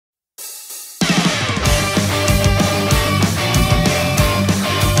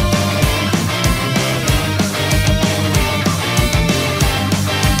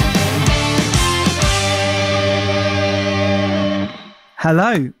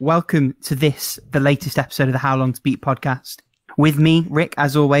Hello, welcome to the latest episode of the How Long to Beat podcast. With me, Rick,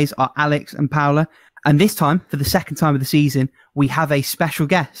 as always, are Alex and Paula. And this time, for the second time of the season, we have a special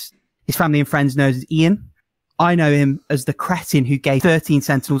guest. His family and friends know as Ian. I know him as the cretin who gave 13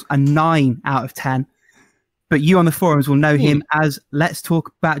 Sentinels a 9 out of 10. But you on the forums will know him as Let's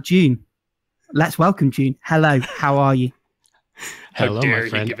Talk About Dune. Let's welcome Dune. Hello, how are you? Hello, my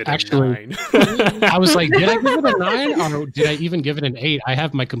friend. Actually, I was like, did I give it a 9 or did I even give it an 8? I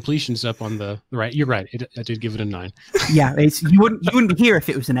have my completions up on the right. You're right. I did give it a 9. Yeah, you wouldn't be here if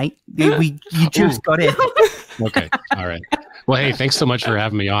it was an 8. You just got it. Okay. All right. Well, hey, thanks so much for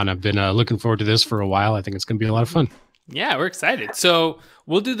having me on. I've been looking forward to this for a while. I think it's going to be a lot of fun. Yeah, we're excited. So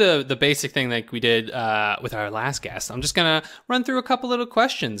we'll do the basic thing like we did with our last guest. I'm just going to run through a couple little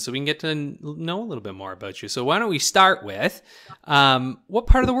questions so we can get to know a little bit more about you. So why don't we start with, what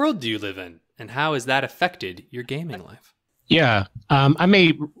part of the world do you live in? And how has that affected your gaming life? Yeah, I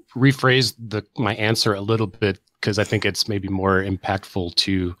may rephrase my answer a little bit because I think it's maybe more impactful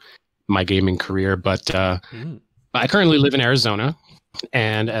to my gaming career. But I currently live in Arizona.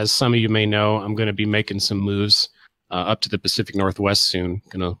 And as some of you may know, I'm going to be making some moves up to the Pacific Northwest soon.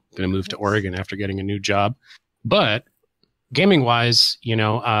 Gonna move to Oregon after getting a new job. But gaming wise,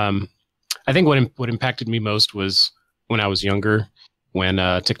 I think what impacted me most was when I was younger, when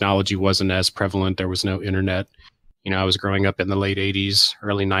technology wasn't as prevalent. There was no internet. I was growing up in the late 80s,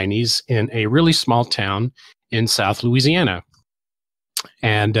 early 90s in a really small town in South Louisiana.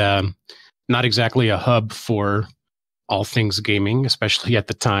 And not exactly a hub for all things gaming, especially at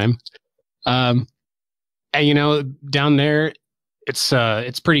the time. And down there, it's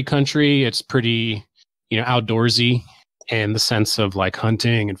pretty country. It's pretty, outdoorsy in the sense of like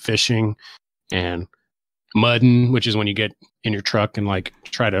hunting and fishing and mudding, which is when you get in your truck and like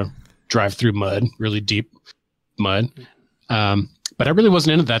try to drive through mud, really deep mud. But I really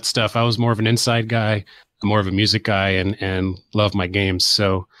wasn't into that stuff. I was more of an inside guy, more of a music guy, and love my games.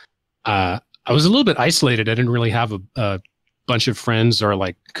 So I was a little bit isolated. I didn't really have a bunch of friends or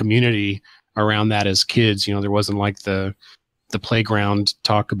like community around that as kids. There wasn't like the playground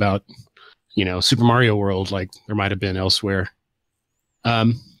talk about, Super Mario World like there might have been elsewhere.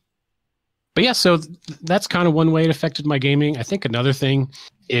 But yeah, so that's kind of one way it affected my gaming. I think another thing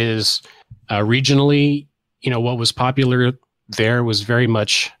is regionally, what was popular there was very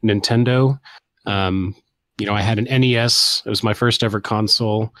much Nintendo. I had an NES. It was my first ever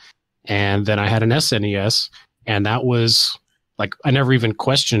console. And then I had an SNES, and that was like, I never even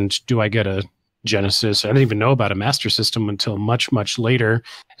questioned, do I get a Genesis? I didn't even know about a Master System until much, much later.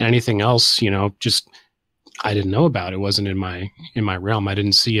 And anything else, just I didn't know about. It wasn't in my realm. I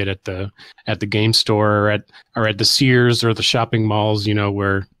didn't see it at the game store or at the Sears or the shopping malls,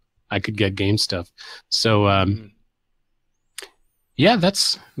 where I could get game stuff. So yeah,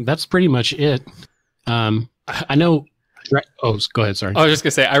 that's pretty much it. I know. Right. Oh, go ahead. Sorry. I was just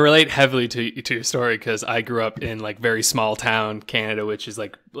gonna say I relate heavily to your story because I grew up in like very small town Canada, which is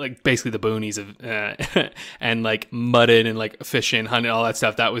like basically the boonies of and like mudding and like fishing, hunting, all that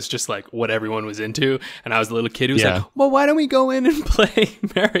stuff. That was just like what everyone was into. And I was a little kid who was like, "Well, why don't we go in and play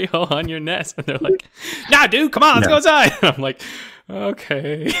Mario on your NES?" And they're like, "Nah, dude, come on, let's go outside." And I'm like,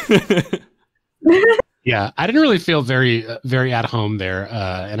 "Okay." Yeah, I didn't really feel very at home there.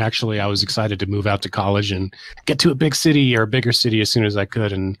 And actually, I was excited to move out to college and get to a big city or a bigger city as soon as I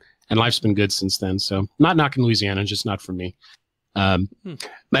could. And life's been good since then. So not knocking Louisiana, just not for me. But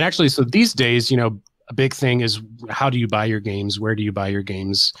actually, so these days, a big thing is how do you buy your games? Where do you buy your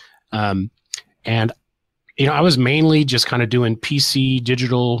games? And, I was mainly just kind of doing PC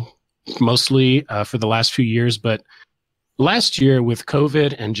digital mostly for the last few years. But last year with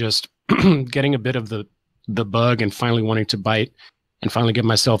COVID and just getting a bit of the bug and finally wanting to bite and finally get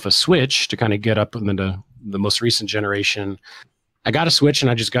myself a Switch to kind of get up into the most recent generation. I got a Switch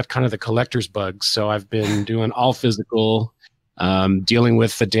and I just got kind of the collector's bug. So I've been doing all physical, dealing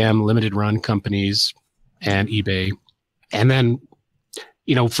with the damn limited run companies and eBay. And then,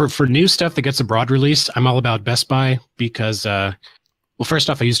 for new stuff that gets a broad release, I'm all about Best Buy because, well, first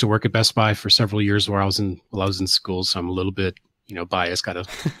off, I used to work at Best Buy for several years while I was in school. So I'm a little bit bias, got a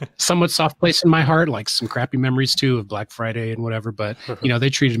somewhat soft place in my heart, like some crappy memories too of Black Friday and whatever, but they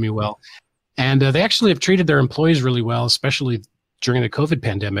treated me well. And they actually have treated their employees really well, especially during the COVID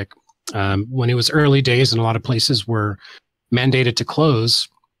pandemic. When it was early days and a lot of places were mandated to close,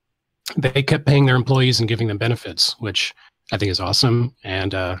 they kept paying their employees and giving them benefits, which I think is awesome.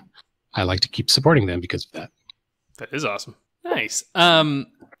 And I like to keep supporting them because of that. That is awesome. Nice.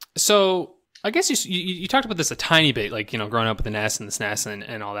 So I guess you talked about this a tiny bit, like, growing up with the NES and the SNES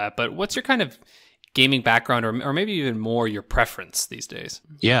and all that, but what's your kind of gaming background, or maybe even more your preference these days?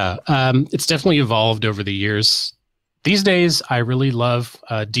 Yeah, it's definitely evolved over the years. These days, I really love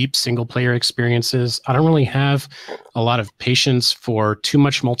deep single-player experiences. I don't really have a lot of patience for too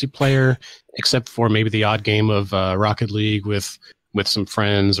much multiplayer, except for maybe the odd game of Rocket League with some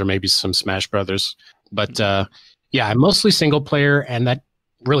friends, or maybe some Smash Brothers. But yeah, I'm mostly single-player, and that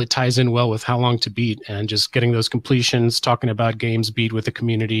really ties in well with how long to beat, and just getting those completions, talking about games beat with the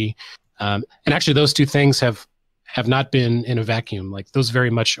community. And actually, those two things have not been in a vacuum. Like, those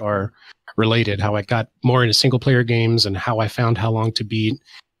very much are related. How I got more into single player games, and how I found how long to beat,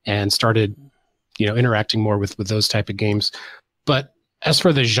 and started, interacting more with those type of games. But as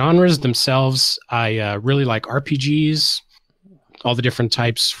for the genres themselves, I really like RPGs, all the different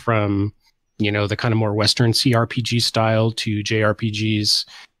types, from the kind of more Western CRPG style to JRPGs.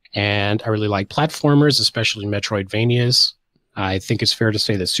 And I really like platformers, especially Metroidvanias. I think it's fair to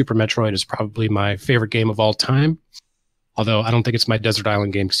say that Super Metroid is probably my favorite game of all time. Although I don't think it's my Desert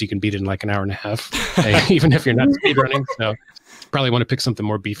Island game, because you can beat it in like an hour and a half, even if you're not speedrunning. So probably want to pick something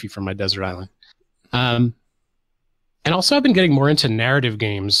more beefy from my Desert Island. And also, I've been getting more into narrative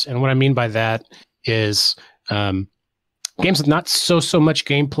games. And what I mean by that is games with not so much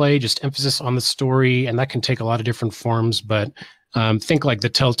gameplay, just emphasis on the story. And that can take a lot of different forms. But think like the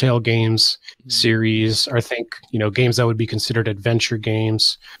Telltale Games series, or think, games that would be considered adventure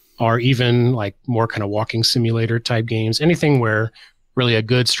games, or even like more kind of walking simulator type games. Anything where really a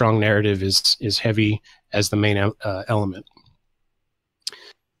good, strong narrative is heavy as the main element.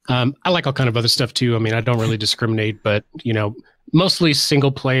 I like all kind of other stuff too. I mean, I don't really discriminate, but mostly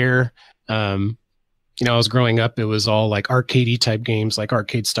single player. I was growing up, it was all like arcadey type games, like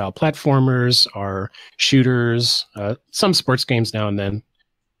arcade style platformers or shooters, some sports games now and then,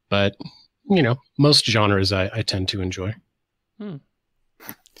 but most genres I tend to enjoy.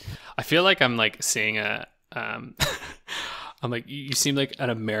 I feel like I'm like seeing I'm like, you seem like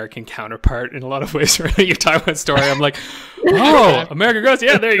an American counterpart in a lot of ways. Right? Your Taiwan story, I'm like, oh, American Girls,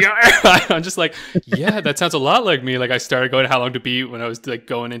 yeah, there you go. I'm just like, yeah, that sounds a lot like me. Like, I started going How Long to Beat when I was like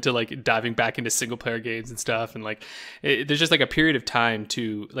going into like diving back into single player games and stuff, and like, there's just like a period of time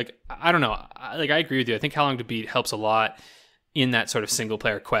to like, I don't know, like I agree with you. I think How Long to Beat helps a lot in that sort of single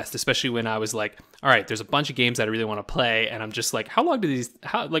player quest, especially when I was like, all right, there's a bunch of games that I really want to play, and I'm just like,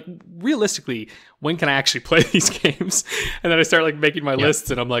 like realistically, when can I actually play these games? And then I start like making my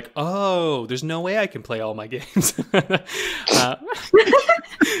lists, and I'm like, oh, there's no way I can play all my games.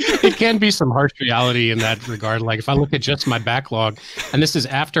 It can be some harsh reality in that regard. Like, if I look at just my backlog, and this is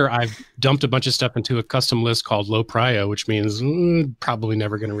after I've dumped a bunch of stuff into a custom list called low prio, which means probably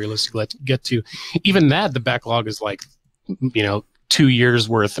never going to realistically get to. Even that, the backlog is like, 2 years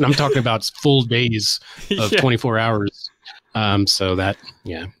worth, and I'm talking about full days of 24 hours. So that,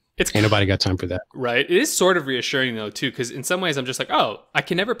 ain't nobody got time for that. Right. It is sort of reassuring though too, because in some ways I'm just like, oh, I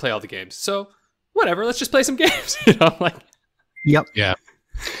can never play all the games, so whatever, let's just play some games. Like, yep. Yeah.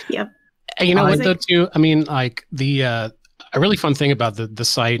 Yep. And you know what though too? I mean, like the a really fun thing about the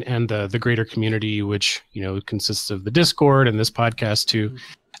site and the greater community, which consists of the Discord and this podcast too,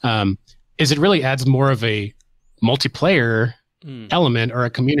 is it really adds more of a multiplayer element, or a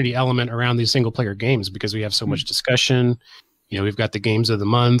community element around these single player games, because we have so much discussion. We've got the games of the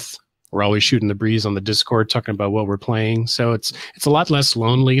month. We're always shooting the breeze on the Discord, talking about what we're playing. So it's a lot less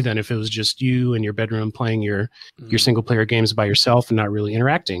lonely than if it was just you in your bedroom playing your single player games by yourself and not really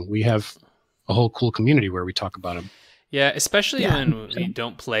interacting. We have a whole cool community where we talk about them. Yeah, especially when we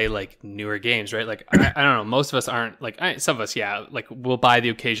don't play like newer games, right? Like, I don't know, most of us aren't like, some of us, like we'll buy the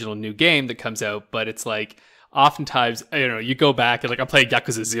occasional new game that comes out, but it's like, oftentimes, you go back and like, I'm playing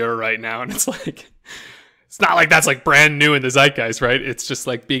Yakuza 0 right now, and it's like, it's not like that's like brand new in the zeitgeist, right? It's just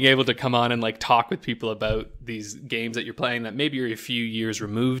like being able to come on and like talk with people about these games that you're playing that maybe you're a few years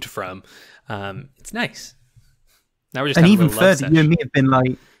removed from. It's nice. Now we're just, and even further, you and me have been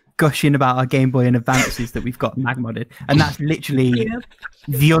like gushing about our Game Boy and Advances that we've got mag modded, and that's literally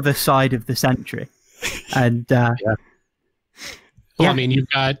the other side of the century. And well, I mean,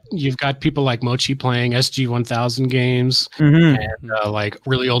 you've got people like Mochi playing SG-1000 games and like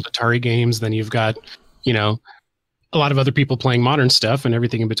really old Atari games. Then you've got, a lot of other people playing modern stuff and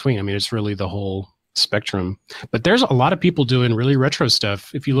everything in between. I mean, it's really the whole spectrum. But there's a lot of people doing really retro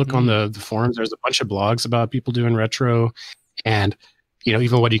stuff. If you look on the forums, there's a bunch of blogs about people doing retro. And,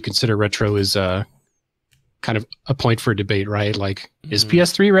 even what you consider retro is kind of a point for debate, right? Like, is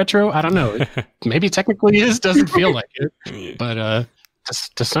PS3 retro? I don't know. Maybe technically it is, doesn't feel like it. But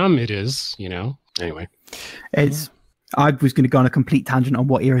to some it is, Anyway. I was going to go on a complete tangent on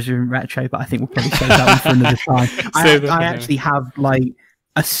what eras are in retro, but I think we'll probably save that one for another time. I actually have like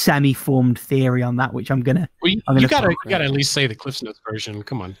a semi-formed theory on that, which I'm gonna. Well, you gotta at least say the Cliff's Notes version.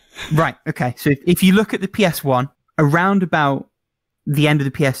 Come on. Right. Okay. So if you look at the PS1, around about the end of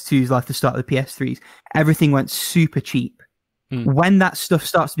the PS2's life, the start of the PS3's, everything went super cheap. When that stuff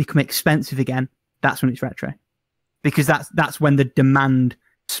starts to become expensive again, that's when it's retro, because that's when the demand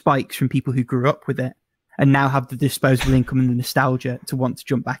spikes from people who grew up with it and now have the disposable income and the nostalgia to want to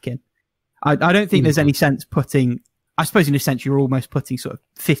jump back in. I don't think there's any sense putting. I suppose in a sense you're almost putting sort of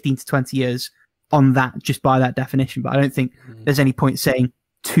 15 to 20 years on that just by that definition, but I don't think there's any point saying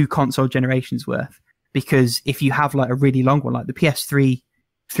 2 console generations worth, because if you have like a really long one, like the PS3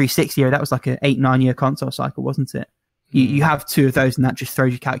 360 era, that was like an 8-9 year console cycle, wasn't it? You have 2 of those and that just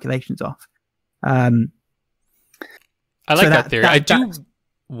throws your calculations off. I like that theory. I do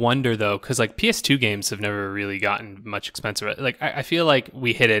wonder though, because like PS2 games have never really gotten much expensive. Like I feel like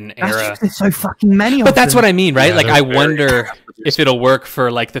we hit an era. There's so fucking many. But that's what I mean, right? Yeah, like I wonder if it'll work for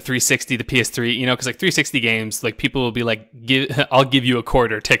like the 360, the PS3. You know, because like 360 games, like people will be like, "I'll give you a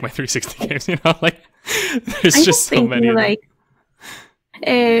quarter, take my 360 games." You know, like there's just so many. Like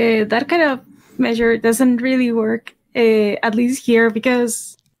that kind of measure doesn't really work, at least here,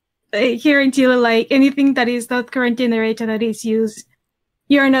 because here in Chile, like anything that is not current generation that is used,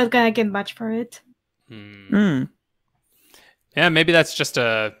 you're not gonna get much for it. Yeah, maybe that's just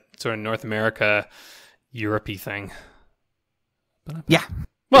a sort of North America, Europe-y thing. Yeah.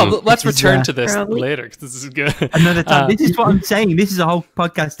 Well, let's return to this later, because this is good. Another time. This is what I'm saying. This is a whole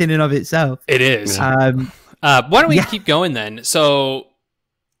podcast in and of itself. It is. Why don't we keep going then? So,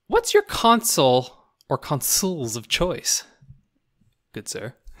 what's your console or consoles of choice? Good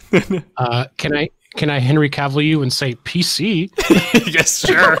sir. Can I Henry Cavill you and say PC? Yes,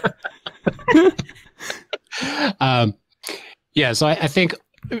 sure. Yeah, so I think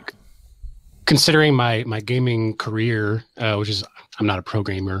considering my gaming career, which is I'm not a pro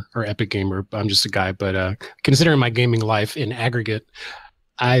gamer or epic gamer, I'm just a guy, but considering my gaming life in aggregate,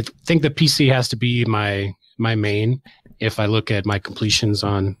 I think the PC has to be my main. If I look at my completions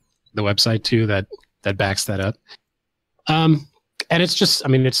on the website too, that backs that up. And it's just, I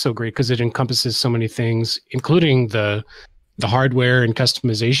mean, it's so great because it encompasses so many things, including the hardware and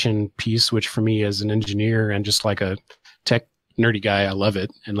customization piece, which for me as an engineer and just like a tech nerdy guy, I love it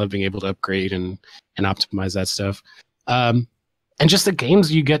and love being able to upgrade and optimize that stuff. And just the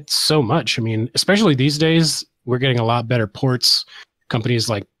games, you get so much. I mean, especially these days, we're getting a lot better ports. Companies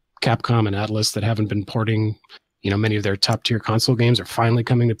like Capcom and Atlas that haven't been porting, many of their top tier console games are finally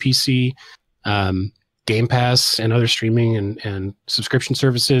coming to PC. Game Pass and other streaming and subscription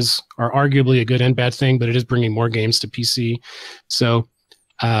services are arguably a good and bad thing, but it is bringing more games to PC. So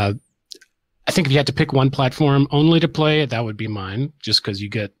I think if you had to pick one platform only to play, that would be mine, just because you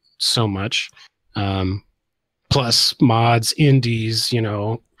get so much. Plus mods, indies,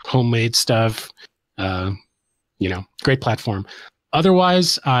 homemade stuff, great platform.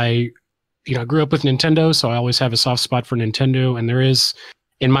 Otherwise, I grew up with Nintendo, so I always have a soft spot for Nintendo, and there is,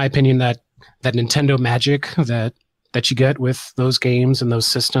 in my opinion, that Nintendo magic that you get with those games and those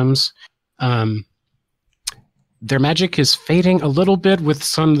systems. Their magic is fading a little bit with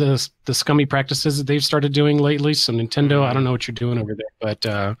some of the scummy practices that they've started doing lately. So Nintendo, I don't know what you're doing over there, but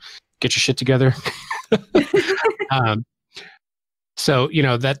get your shit together. So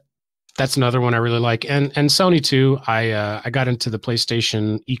that's another one I really like, and Sony too. I got into the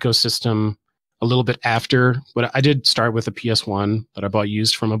PlayStation ecosystem a little bit after, but I did start with a PS1 that I bought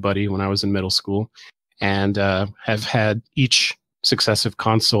used from a buddy when I was in middle school, and have had each successive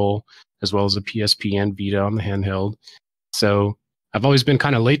console as well as a PSP and Vita on the handheld. So I've always been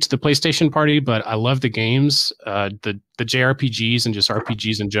kind of late to the PlayStation party, but I love the games. The JRPGs and just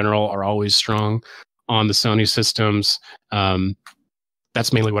RPGs in general are always strong on the Sony systems.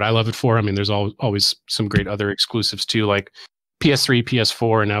 That's mainly what I love it for. I mean, there's always some great other exclusives too, like PS3,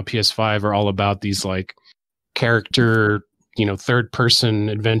 PS4, and now PS5 are all about these like character, third person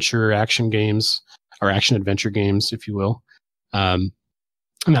adventure action games, or action adventure games, if you will.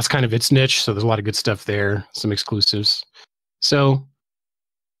 And that's kind of its niche. So there's a lot of good stuff there, some exclusives. So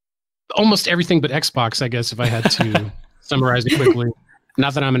almost everything but Xbox, I guess, if I had to summarize it quickly.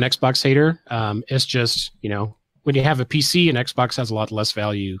 Not that I'm an Xbox hater. It's just, when you have a PC, and Xbox has a lot less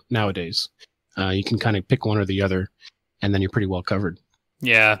value nowadays. You can kind of pick one or the other, and then you're pretty well covered.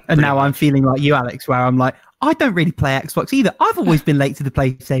 Yeah. And now I'm feeling like you, Alex, where I'm like, I don't really play Xbox either. I've always been late to the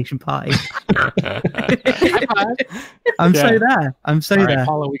PlayStation party. I'm so there. I'm so there.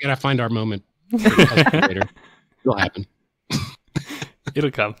 Paula, we gotta find our moment. Later. It'll happen. It'll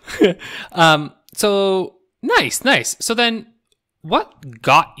come. So nice. So then, what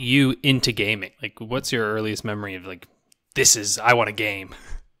got you into gaming? Like, what's your earliest memory of like I want a game.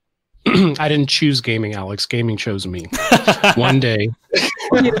 I didn't choose gaming, Alex. Gaming chose me. One day.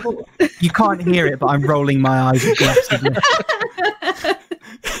 You can't hear it, but I'm rolling my eyes aggressively.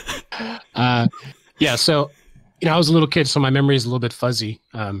 Yeah, so I was a little kid, so my memory is a little bit fuzzy.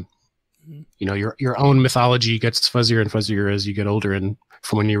 Your own mythology gets fuzzier and fuzzier as you get older, and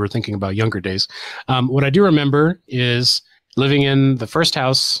from when you were thinking about younger days. What I do remember is living in the first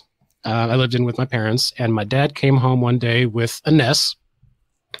house I lived in with my parents, and my dad came home one day with a NES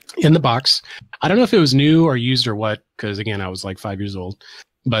in the box. I don't know if it was new or used or what, because again, I was like 5 years old,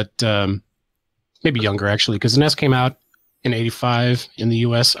 but maybe younger actually, because the NES came out in 85 in the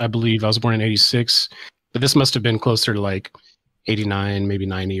US, I believe. I was born in 86, but this must have been closer to like 89, maybe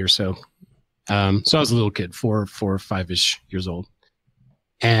 90 or so. So I was a little kid, 4 or 5-ish years old.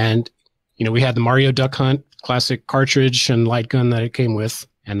 And, we had the Mario Duck Hunt classic cartridge and light gun that it came with.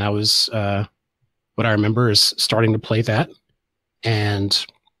 And that was what I remember is starting to play that. And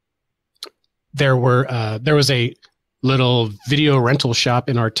there was a little video rental shop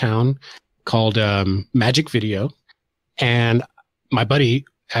in our town called Magic Video. And my buddy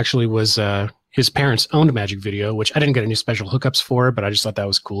actually was, his parents owned Magic Video, which I didn't get any special hookups for, but I just thought that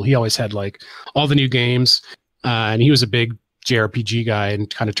was cool. He always had like all the new games, and he was a big JRPG guy and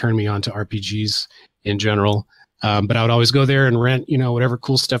kind of turned me on to RPGs in general. But I would always go there and rent, whatever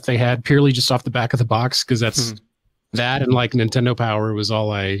cool stuff they had purely just off the back of the box, because that's that and like Nintendo Power was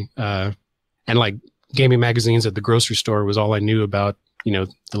all and like gaming magazines at the grocery store was all I knew about, the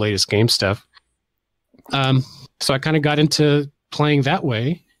latest game stuff. So I kind of got into playing that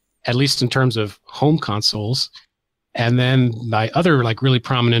way, at least in terms of home consoles. And then my other like really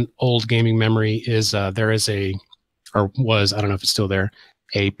prominent old gaming memory is there is I don't know if it's still there,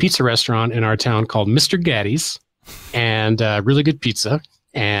 a pizza restaurant in our town called Mr. Gaddy's, and really good pizza.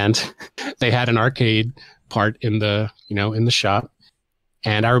 And they had an arcade part in the shop.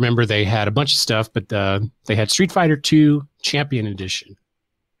 And I remember they had a bunch of stuff, but they had Street Fighter II Champion Edition.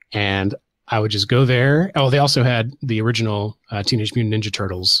 And I would just go there. Oh, they also had the original Teenage Mutant Ninja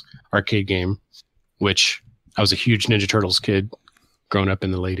Turtles arcade game, which I was a huge Ninja Turtles kid growing up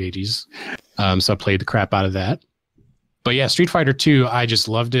in the late 80s. So I played the crap out of that. But yeah, Street Fighter 2, I just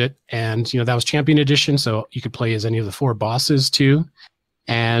loved it. And, that was Champion Edition, so you could play as any of the 4 bosses too.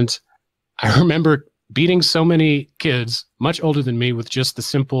 And I remember beating so many kids much older than me with just the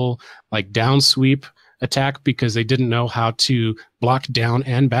simple like down sweep attack, because they didn't know how to block down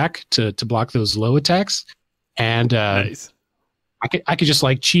and back to block those low attacks. And nice. I could just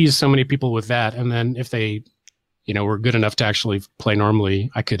like cheese so many people with that. And then if they, were good enough to actually play normally,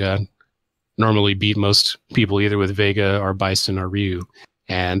 I could normally beat most people either with Vega or Bison or Ryu.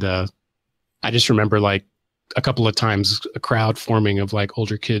 And I just remember like a couple of times a crowd forming of like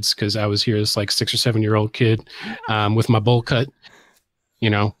older kids, because I was here as like 6 or 7 year old kid with my bowl cut,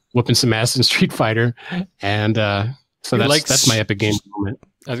 whooping some ass in Street Fighter. And so that's my epic game moment.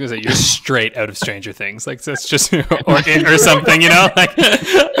 I was gonna say you're straight out of Stranger Things, like that's just or something, like,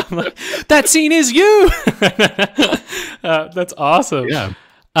 that scene is you. That's awesome. Yeah.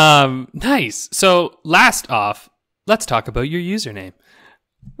 Nice. So last off, let's talk about your username.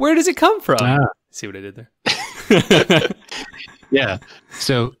 Where does it come from? See what I did there? Yeah.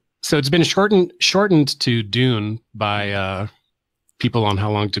 So it's been shortened to Dune by people on How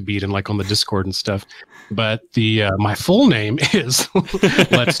Long to Beat and like on the Discord and stuff. But my full name is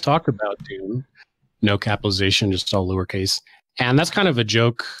Let's Talk About Dune. No capitalization, just all lowercase. And that's kind of a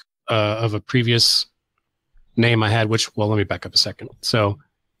joke of a previous name I had, which, well, let me back up a second. So,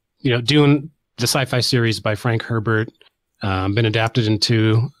 Dune, the sci-fi series by Frank Herbert, been adapted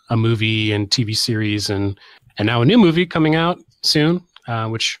into a movie and TV series, and now a new movie coming out soon,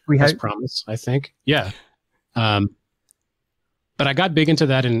 which we has promise, I think. Yeah. But I got big into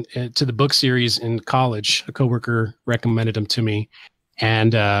that to the book series in college. A coworker recommended them to me.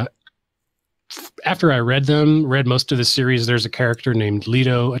 And after I read most of the series, there's a character named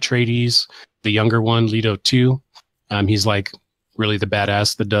Leto Atreides, the younger one, Leto 2. He's like really the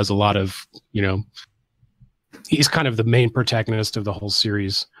badass that does a lot of, he's kind of the main protagonist of the whole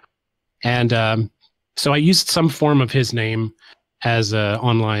series. And so I used some form of his name as an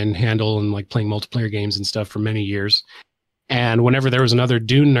online handle and like playing multiplayer games and stuff for many years. And whenever there was another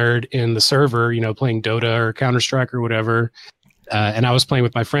Dune nerd in the server, playing Dota or Counter-Strike or whatever, and I was playing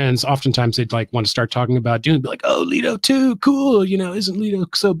with my friends, oftentimes they'd like want to start talking about Dune, be like, "Oh, Leto 2, cool, isn't Leto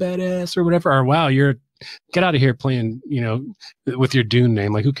so badass?" or whatever. Or, "Wow, get out of here playing, with your Dune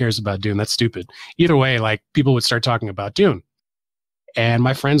name. Like, who cares about Dune? That's stupid." Either way, like people would start talking about Dune. And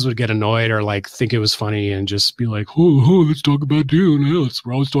my friends would get annoyed or like think it was funny and just be like, "Oh, let's talk about Dune. Yeah,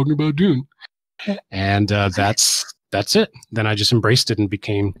 we're always talking about Dune." And that's that's it. Then I just embraced it and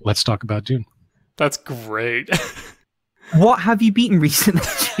became Let's Talk About Dune. That's great. What have you beaten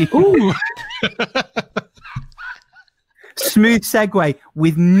recently? Ooh. Smooth segue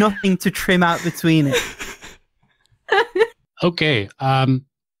with nothing to trim out between it. Okay.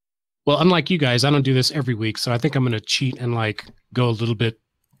 Well, unlike you guys, I don't do this every week, so I think I'm going to cheat and like go a little bit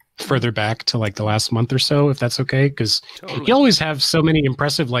further back to like the last month or so, if that's okay, because you always have so many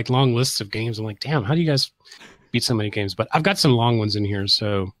impressive like long lists of games. I'm like, damn, how do you guys beat so many games? But I've got some long ones in here,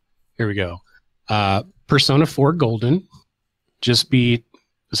 so here we go. Persona 4 Golden just beat.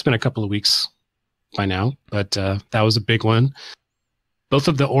 It's been a couple of weeks by now, but that was a big one. Both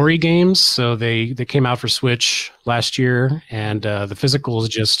of the Ori games, so they came out for Switch last year, and the physicals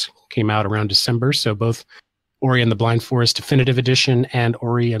just came out around December. So both Ori and the Blind Forest Definitive Edition and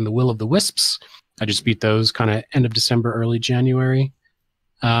Ori and the Will of the Wisps, I just beat those kind of end of December, early January.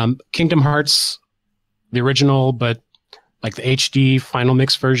 Kingdom Hearts, the original, but like the HD Final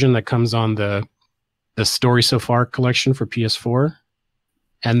Mix version that comes on the Story So Far collection for PS4.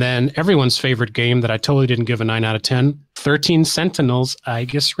 And then everyone's favorite game that I totally didn't give a 9 out of 10, 13 Sentinels,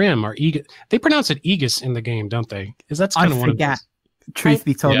 Aegis Rim, or Aegis. They pronounce it Aegis in the game, don't they? Is that kind of one of those? Truth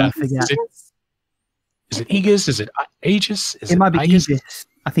be told, Yeah. I forget. Is it Aegis? Is it Aegis? Is It might be Aegis? Aegis.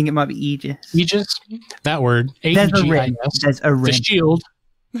 I think it might be Aegis. Aegis? That word. There's a rim. A-E-G-I-S. There's a rim. The shield.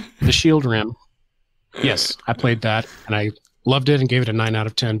 The shield rim. Yes, I played that, and I loved it and gave it a 9 out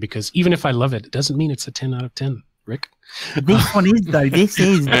of 10, because even if I love it, it doesn't mean it's a 10 out of 10, Rick. This one is, though. This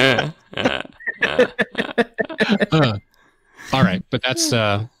is. All right, but that's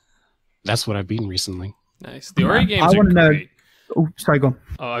what I've beaten recently. Nice. The Ori games I are want to know. great. Oh, sorry, go on.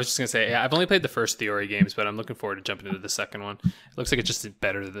 Oh, I was just gonna say, yeah, I've only played the first Theory games, but I'm looking forward to jumping into the second one. It looks like it's just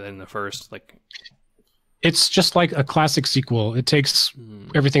better than the first. Like, It's just like a classic sequel. It takes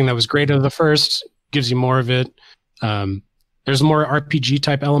everything that was great out of the first, gives you more of it. There's more RPG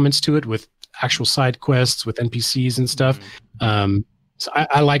type elements to it with actual side quests, with NPCs and stuff. So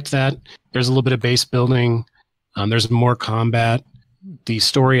I liked that. There's a little bit of base building. There's more combat. The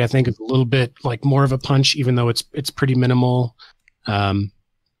story, I think, is a little bit like more of a punch, even though it's pretty minimal. And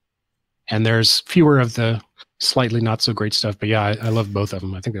there's fewer of the slightly not so great stuff. But yeah, I love both of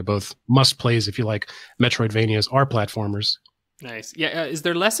them. I think they're both must plays if you like Metroidvanias or platformers. nice. Yeah. Is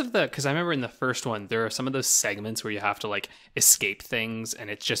there less of the? Because I remember in the first one, there are some of those segments where you have to like escape things, and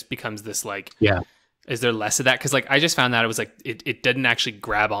it just becomes this like. Yeah. Is there less of that? Because like I just found that it was like it didn't actually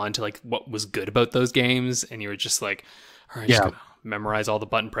grab on to like what was good about those games, and you were just like, all right, just gotta memorize all the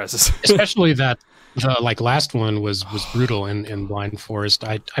button presses. Especially that the like last one was brutal in Blind Forest.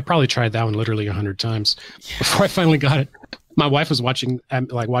 I probably tried that one literally 100 times before I finally got it. My wife was watching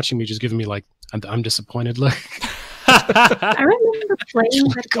me, just giving me like I'm disappointed look. I remember playing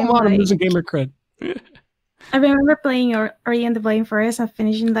that Come game, on, I'm like, losing gamer cred. I remember playing Ori and the Blind Forest and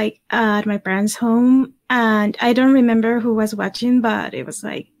finishing like at my parents' home, and I don't remember who was watching, but it was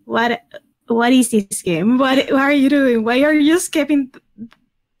like, what is this game? What are you doing? Why are you skipping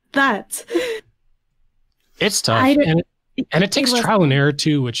that? It's tough, and it takes trial and error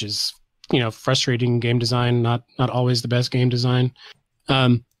too, which is frustrating game design. Not always the best game design.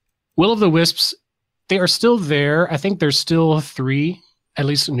 Will of the Wisps, they are still there. I think there's still 3. At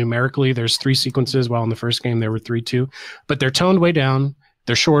least numerically, there's 3 sequences, while in the first game there were 3 too. But they're toned way down.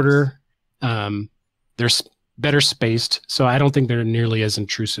 They're shorter. They're better spaced. So I don't think they're nearly as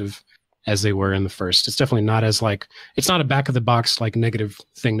intrusive as they were in the first. It's definitely not as like, it's not a back of the box like negative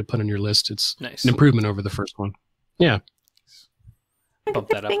thing to put on your list. It's Nice. an improvement over the first one. Yeah. Bump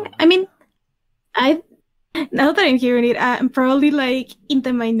that up. I mean, now that I'm hearing it, I'm probably like in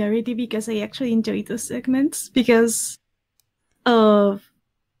the minority because I actually enjoy those segments because of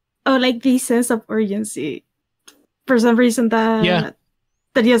like this sense of urgency. For some reason that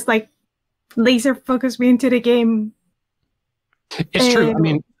just like laser focused me into the game. It's true. I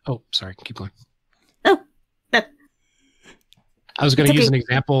mean, oh, sorry, keep going. Oh, that. I was going to use an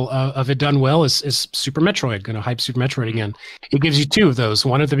example of it done well is Super Metroid. Going to hype Super Metroid again. It gives you 2 of those,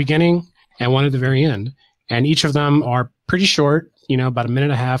 one at the beginning and one at the very end. And each of them are pretty short, about 1.5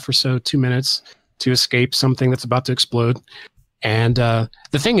 minutes or so, 2 minutes to escape something that's about to explode. And the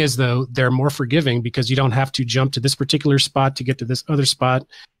thing is, though, they're more forgiving because you don't have to jump to this particular spot to get to this other spot,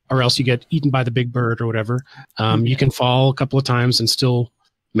 or else you get eaten by the big bird or whatever. You can fall a couple of times and still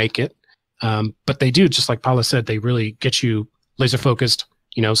make it. But they do, just like Paula said, they really get you laser focused,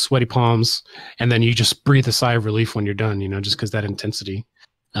 sweaty palms, and then you just breathe a sigh of relief when you're done, just because that intensity.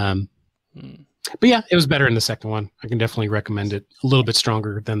 But yeah, it was better in the second one. I can definitely recommend it. A little bit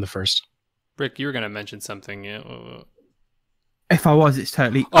stronger than the first. Rick, you were going to mention something. Yeah. If I was, it's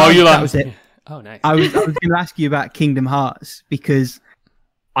totally. Oh, you that laughed. was it. Oh, nice. I was going to ask you about Kingdom Hearts because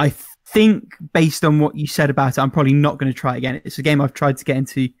I think based on what you said about it, I'm probably not going to try it again. It's a game I've tried to get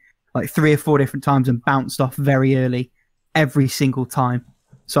into like 3 or 4 different times and bounced off very early every single time.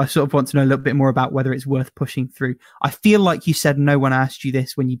 So I sort of want to know a little bit more about whether it's worth pushing through. I feel like you said no one asked you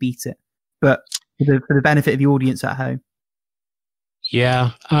this when you beat it, but for the benefit of the audience at home.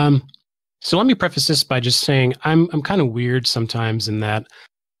 Yeah. So let me preface this by just saying I'm kind of weird sometimes in that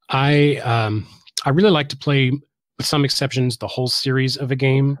I really like to play, with some exceptions, the whole series of a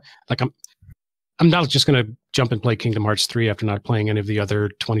game. Like I'm not just going to jump and play Kingdom Hearts 3 after not playing any of the other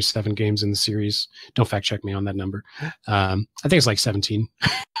 27 games in the series. Don't fact check me on that number. I think it's like 17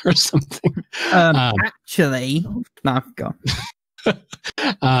 or something. Actually, no, go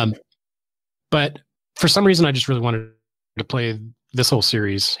on. But for some reason, I just really wanted to play this whole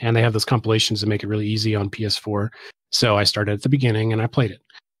series, and they have those compilations that make it really easy on PS4. So I started at the beginning and I played it.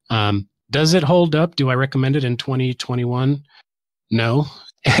 Does it hold up? Do I recommend it in 2021? No.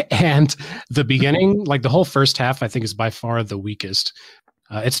 And the beginning, like the whole first half, I think is by far the weakest.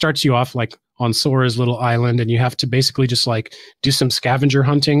 It starts you off like on Sora's little island, and you have to basically just like do some scavenger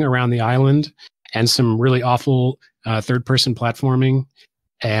hunting around the island and some really awful third-person platforming.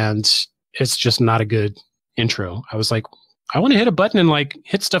 And it's just not a good intro. I was like, I want to hit a button and like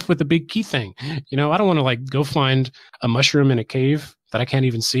hit stuff with the big key thing. You know, I don't want to like go find a mushroom in a cave that I can't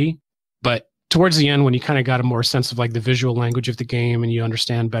even see. But towards the end, when you kind of got a more sense of like the visual language of the game and you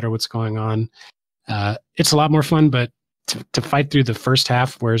understand better what's going on, it's a lot more fun. But to fight through the first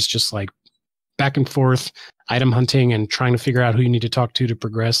half, where it's just like back and forth item hunting and trying to figure out who you need to talk to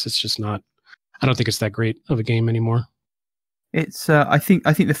progress, it's just not. I don't think it's that great of a game anymore. It's I think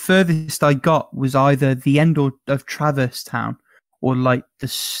the furthest I got was either the end of Traverse Town or like the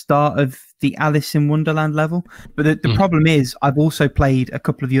start of the Alice in Wonderland level. But the problem is I've also played a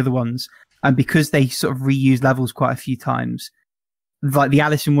couple of the other ones, and because they sort of reuse levels quite a few times, like the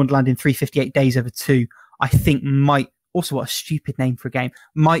Alice in Wonderland in 358 Days Over 2, I think might also, what a stupid name for a game,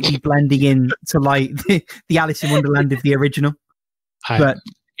 might be blending in to like the Alice in Wonderland of the original. But I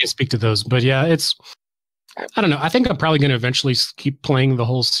can't speak to those, but yeah, I don't know. I think I'm probably going to eventually keep playing the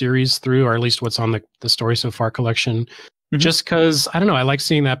whole series through, or at least what's on the Story So Far collection. Just because, I don't know, I like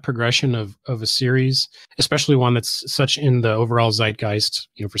seeing that progression of a series, especially one that's such in the overall zeitgeist,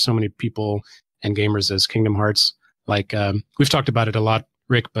 you know, for so many people and gamers as Kingdom Hearts. Like, we've talked about it a lot,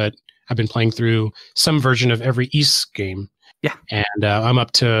 Rick, but I've been playing through some version of every Ys game. Yeah. And I'm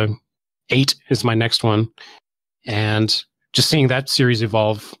up to 8 is my next one. And just seeing that series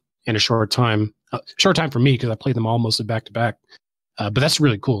evolve in a short time for me, because I played them all mostly back to back. But that's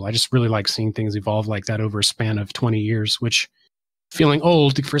really cool. I just really like seeing things evolve like that over a span of 20 years, which, feeling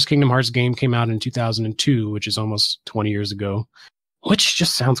old, the first Kingdom Hearts game came out in 2002, which is almost 20 years ago, which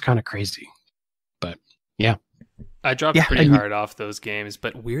just sounds kind of crazy. But yeah. I dropped pretty hard off those games,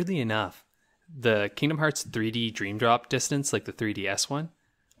 but weirdly enough, the Kingdom Hearts 3D Dream Drop Distance, like the 3DS one,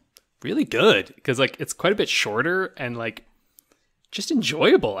 really good, because like it's quite a bit shorter and like just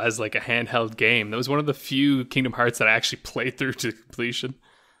enjoyable as like a handheld game. That was one of the few Kingdom Hearts that I actually played through to completion.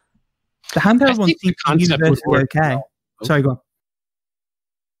 The handheld one seems universally okay. Sorry, go on.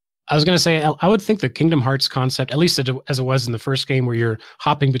 I was going to say, I would think the Kingdom Hearts concept, at least as it was in the first game where you're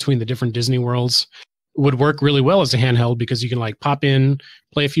hopping between the different Disney worlds, would work really well as a handheld, because you can like pop in,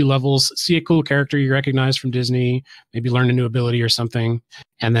 play a few levels, see a cool character you recognize from Disney, maybe learn a new ability or something,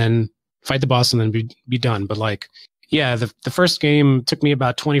 and then fight the boss and then be done. But like, yeah, the first game took me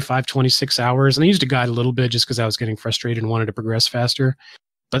about 25, 26 hours, and I used a guide a little bit just because I was getting frustrated and wanted to progress faster.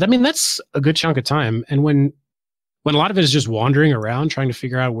 But I mean, that's a good chunk of time. And when a lot of it is just wandering around trying to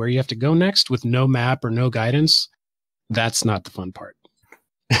figure out where you have to go next with no map or no guidance, that's not the fun part.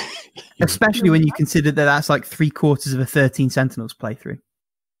 Especially when you consider that that's like 3/4 of a 13 Sentinels playthrough.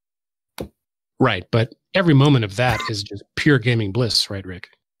 Right, but every moment of that is just pure gaming bliss, right, Rick?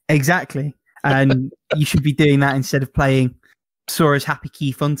 Exactly. And you should be doing that instead of playing Sora's Happy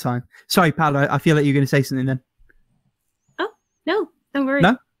Key Fun Time. Sorry, Paula, I feel like you're going to say something then. Oh, no, don't worry.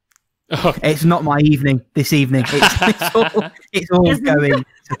 No? Oh. It's not my evening this evening. It's all going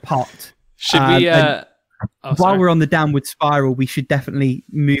to pot. Should we... while we're on the downward spiral, we should definitely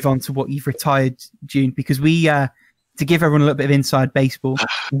move on to what you've retired, June, because we... to give everyone a little bit of inside baseball,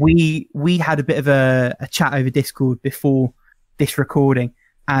 we had a bit of a chat over Discord before this recording,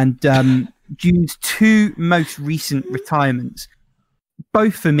 and June's 2 most recent retirements,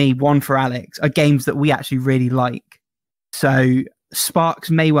 both for me, one for Alex, are games that we actually really like. So sparks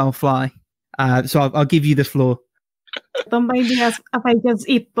may well fly. So I'll give you the floor. Don't mind me if I just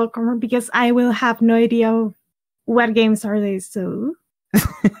eat popcorn, because I will have no idea what games are they. So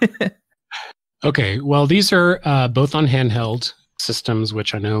Okay, well, these are both on handheld systems,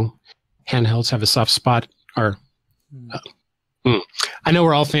 which I know handhelds have a soft spot. Or I know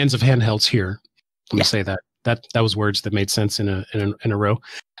we're all fans of handhelds here. Let me say that. That was words that made sense in a row.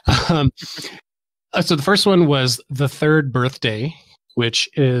 So the first one was The Third Birthday, which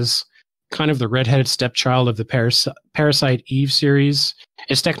is kind of the redheaded stepchild of the Parasite Eve series.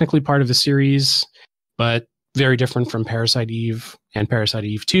 It's technically part of the series, but very different from Parasite Eve and Parasite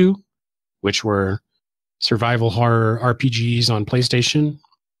Eve 2, which were survival horror RPGs on PlayStation.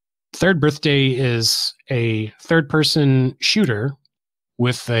 Third Birthday is a third-person shooter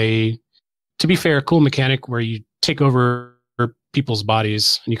with a, to be fair, cool mechanic where you take over people's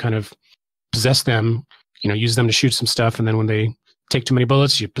bodies and you kind of possess them, use them to shoot some stuff, and then when they take too many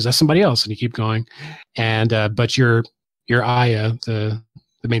bullets, you possess somebody else and you keep going. And but you're Aya, the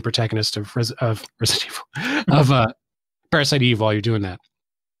main protagonist of Resident Evil, of Parasite Eve while you're doing that.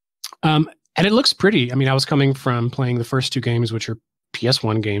 And it looks pretty. I mean, I was coming from playing the first two games, which are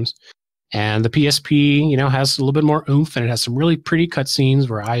PS1 games, and the PSP, has a little bit more oomph, and it has some really pretty cutscenes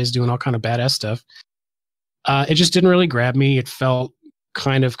where Aya's doing all kind of badass stuff. It just didn't really grab me. It felt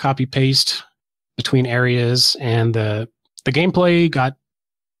kind of copy paste between areas, and the gameplay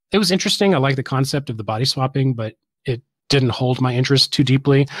it was interesting. I like the concept of the body swapping, but it didn't hold my interest too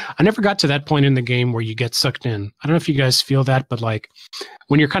deeply. I never got to that point in the game where you get sucked in. I don't know if you guys feel that, but like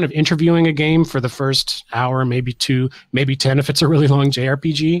when you're kind of interviewing a game for the first hour, maybe 2, maybe 10, if it's a really long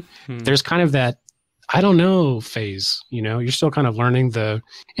JRPG, there's kind of that, I don't know phase, you're still kind of learning the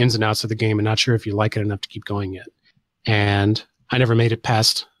ins and outs of the game and not sure if you like it enough to keep going yet. And I never made it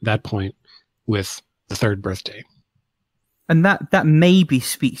past that point with The Third Birthday. And that maybe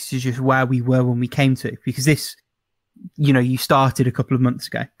speaks to just where we were when we came to, because this, you started a couple of months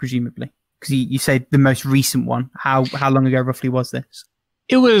ago, presumably, because you said the most recent one. How long ago roughly was this?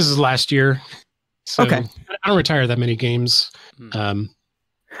 It was last year. So okay. I don't retire that many games.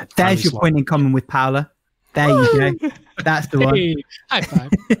 There's your point in common with Paula. There you go. That's the one. Hey, high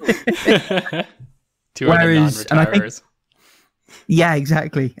five. Two other non-retirers. Yeah,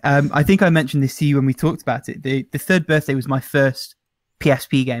 exactly. I think I mentioned this to you when we talked about it. The Third Birthday was my first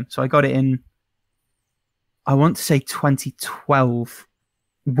PSP game. So I got it in, I want to say 2012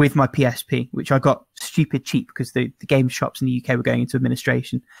 with my PSP, which I got stupid cheap because the game shops in the UK were going into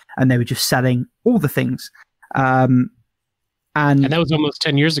administration and they were just selling all the things. And that was almost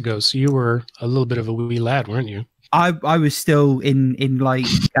 10 years ago. So you were a little bit of a wee lad, weren't you? I was still in like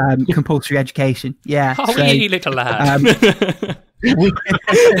compulsory education. Yeah. Oh, wee little lad.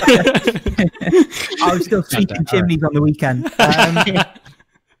 I was still sweeping chimneys on the weekend.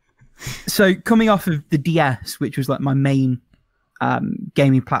 So coming off of the DS, which was like my main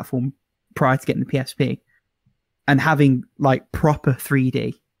gaming platform prior to getting the PSP, and having like proper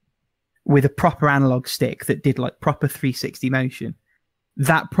 3D with a proper analog stick that did like proper 360 motion,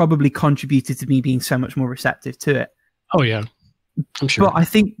 that probably contributed to me being so much more receptive to it. Oh yeah, I'm sure. But I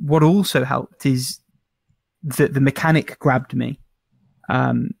think what also helped is that the mechanic grabbed me.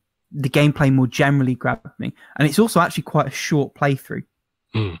 The gameplay more generally grabbed me, and it's also actually quite a short playthrough.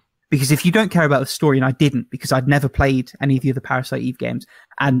 Because if you don't care about the story, and I didn't, because I'd never played any of the other Parasite Eve games,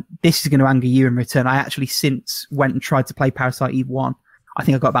 and this is going to anger you in return, I actually since went and tried to play Parasite Eve 1. I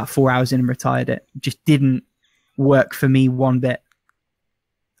think I got about 4 hours in and retired it. Just didn't work for me one bit.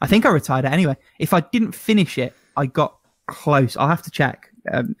 I think I retired it anyway. If I didn't finish it, I got close. I'll have to check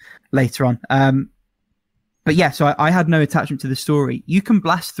later on. But yeah, so I had no attachment to the story. You can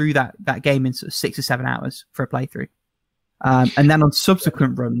blast through that game in sort of 6 or 7 hours for a playthrough. And then on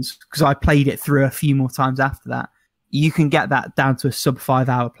subsequent runs, because I played it through a few more times after that, you can get that down to a sub 5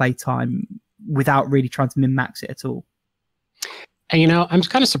 hour playtime without really trying to min-max it at all. And, I'm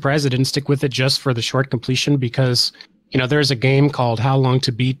kind of surprised I didn't stick with it just for the short completion because, there's a game called How Long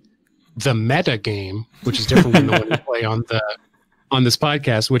to Beat the Meta Game, which is different than the one you play on this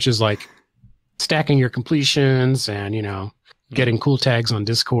podcast, which is like stacking your completions and, getting cool tags on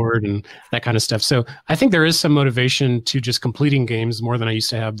Discord and that kind of stuff. So I think there is some motivation to just completing games more than I used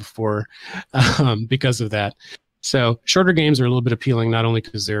to have before because of that. So shorter games are a little bit appealing, not only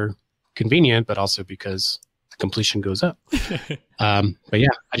because they're convenient, but also because the completion goes up. But yeah,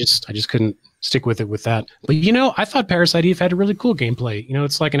 I just couldn't stick with it with that. But I thought Parasite Eve had a really cool gameplay.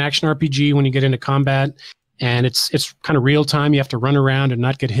 It's like an action RPG when you get into combat, and it's kind of real time. You have to run around and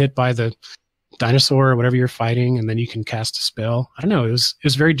not get hit by the dinosaur or whatever you're fighting, and then you can cast a spell. I don't know. It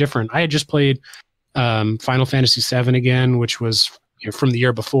was very different. I had just played Final Fantasy VII again, which was from the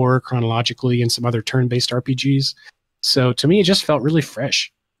year before chronologically, and some other turn-based RPGs. So to me, it just felt really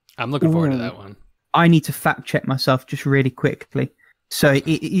fresh. I'm looking forward to that one. I need to fact check myself just really quickly. So it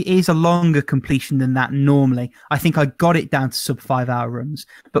is a longer completion than that normally. I think I got it down to sub 5 hour runs,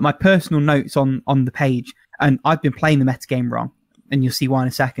 but my personal notes on the page, and I've been playing the metagame wrong, and you'll see why in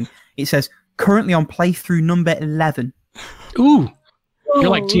a second. It says currently on playthrough number 11. Ooh, you're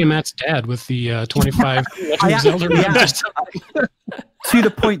like Tiamat's dad with the 25 Legend of Zelda runs. To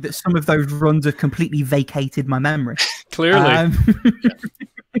the point that some of those runs have completely vacated my memory. Clearly.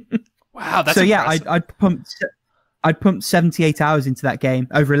 Wow, that's impressive. I'd pumped 78 hours into that game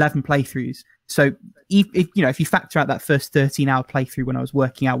over 11 playthroughs. So if you factor out that first 13-hour playthrough when I was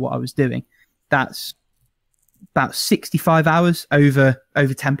working out what I was doing, that's about 65 hours over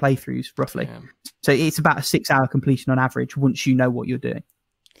 10 playthroughs roughly. Yeah. So it's about a 6-hour completion on average once you know what you're doing.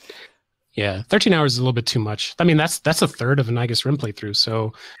 Yeah, 13 hours is a little bit too much. I mean, that's a third of an Aegis Rim playthrough.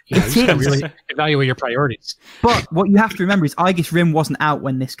 So you gotta really evaluate your priorities. But what you have to remember is Aegis Rim wasn't out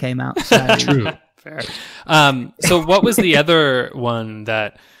when this came out. So. True. Fair. So what was the other one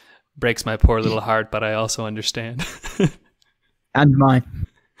that breaks my poor little heart, but I also understand? And mine.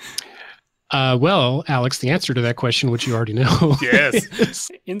 Well, Alex, the answer to that question, which you already know, yes,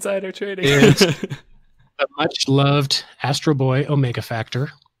 insider trading, is the much-loved Astro Boy Omega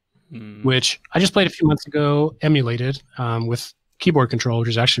Factor, which I just played a few months ago, emulated with keyboard control, which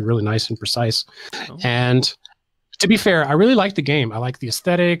is actually really nice and precise. Oh. And to be fair, I really like the game. I like the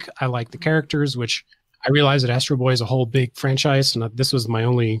aesthetic. I like the characters, which I realized that Astro Boy is a whole big franchise, and this was my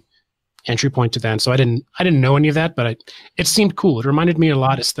only entry point to that. And so I didn't know any of that, but it seemed cool. It reminded me a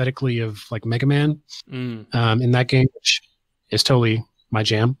lot aesthetically of like Mega Man in that game, which is totally my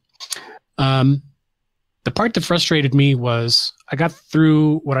jam. The part that frustrated me was I got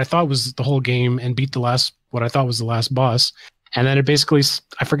through what I thought was the whole game and beat what I thought was the last boss. And then it basically,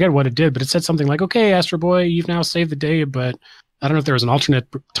 I forget what it did, but it said something like, okay, Astro Boy, you've now saved the day, but I don't know if there was an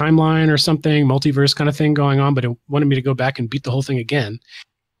alternate timeline or something, multiverse kind of thing going on, but it wanted me to go back and beat the whole thing again.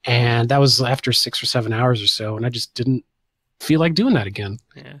 And that was after 6 or 7 hours or so, and I just didn't feel like doing that again.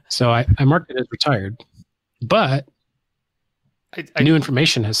 Yeah. So I marked it as retired. But new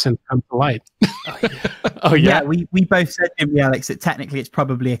information has since come to light. Oh yeah. We both said, didn't we, Alex, that technically it's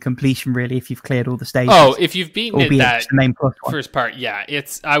probably a completion, really, if you've cleared all the stages. Oh, if you've beaten it, that the main plus one. First part, yeah,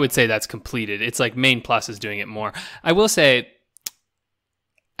 I would say that's completed. It's like main plus is doing it more. I will say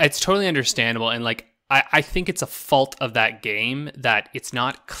it's totally understandable, and like I think it's a fault of that game that it's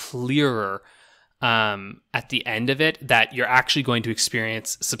not clearer at the end of it that you're actually going to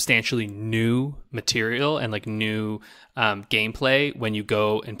experience substantially new material and like new gameplay when you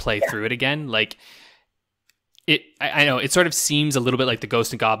go and play through it again. Like I know it sort of seems a little bit like the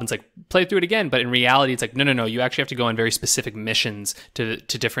Ghosts and Goblins, like play through it again, but in reality it's like no, you actually have to go on very specific missions to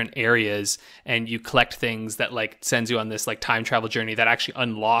different areas, and you collect things that like sends you on this like time travel journey that actually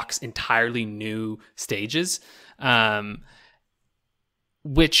unlocks entirely new stages,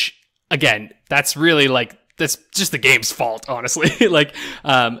 which again, that's really like that's just the game's fault, honestly. like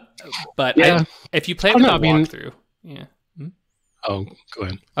but yeah. If you play it with a walkthrough, yeah. Oh, go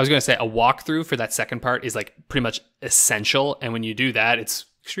ahead. I was going to say a walkthrough for that second part is like pretty much essential. And when you do that, it's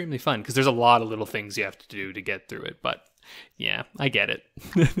extremely fun because there's a lot of little things you have to do to get through it. But yeah, I get it.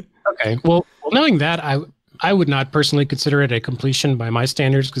 Okay. Well, knowing that, I would not personally consider it a completion by my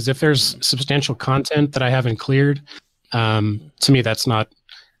standards, because if there's substantial content that I haven't cleared, to me, that's not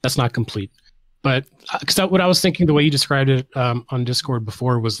complete. But because what I was thinking, the way you described it on Discord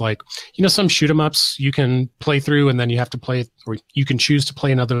before was like, some shoot 'em ups you can play through, and then you have to play, or you can choose to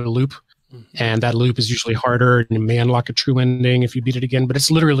play another loop, and that loop is usually harder, and it may unlock a true ending if you beat it again. But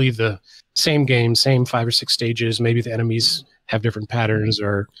it's literally the same game, same 5 or 6 stages. Maybe the enemies have different patterns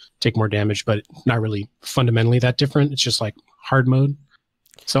or take more damage, but not really fundamentally that different. It's just like hard mode.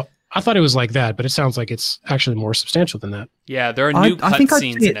 So I thought it was like that, but it sounds like it's actually more substantial than that. Yeah, there are new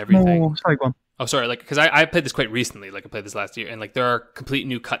cutscenes and everything. Sorry, go on. Oh, sorry, like, because I played this quite recently, like I played this last year, and like there are complete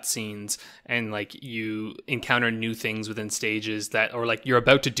new cutscenes, and like you encounter new things within stages that, or like you're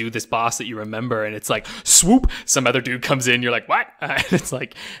about to do this boss that you remember, and it's like, swoop, some other dude comes in, you're like, what? And it's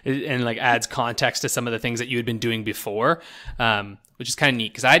like, and like adds context to some of the things that you had been doing before, which is kind of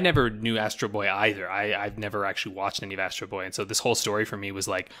neat, because I never knew Astro Boy either. I've never actually watched any of Astro Boy, and so this whole story for me was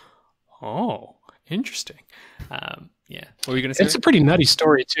like, oh, interesting. Yeah. What were you going to say? It's a pretty nutty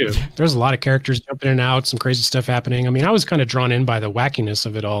story, too. There's a lot of characters jumping in and out, some crazy stuff happening. I mean, I was kind of drawn in by the wackiness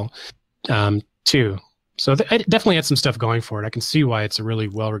of it all, too. So it definitely had some stuff going for it. I can see why it's a really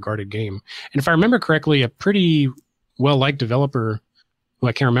well-regarded game. And if I remember correctly, a pretty well-liked developer, who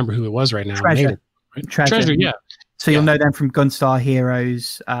I can't remember who it was right now. Treasure. Treasure, yeah. So you'll know them from Gunstar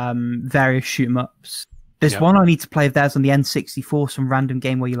Heroes, various shoot-em-ups. There's one I need to play of theirs on the N64, some random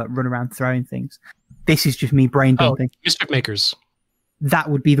game where you like run around throwing things. This is just me brain dumping. Mischief Makers. That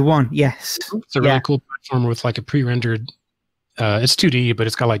would be the one. Yes. It's a really cool platformer with like a pre-rendered. It's 2D, but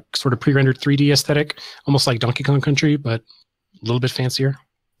it's got like sort of pre-rendered 3D aesthetic, almost like Donkey Kong Country, but a little bit fancier.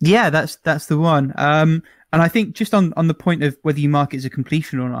 Yeah, that's the one. And I think just on the point of whether you mark it as a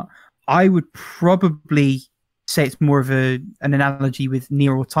completion or not, I would probably say it's more of an analogy with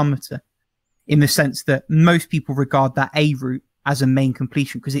Nier Automata, in the sense that most people regard that A route as a main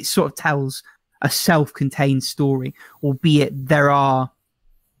completion because it sort of tells a self-contained story, albeit there are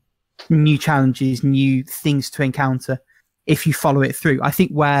new challenges, new things to encounter if you follow it through. I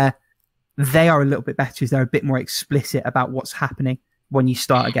think where they are a little bit better is they're a bit more explicit about what's happening when you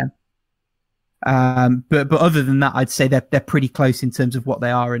start again. But other than that, I'd say they're pretty close in terms of what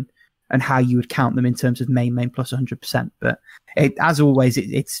they are and how you would count them in terms of main plus 100%. But as always,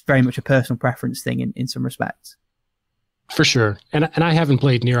 it's very much a personal preference thing in some respects. For sure. And I haven't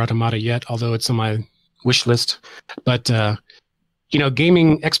played Nier Automata yet, although it's on my wish list. But,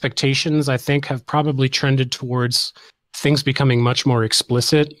 gaming expectations, I think, have probably trended towards things becoming much more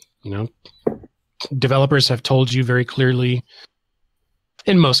explicit. Developers have told you very clearly,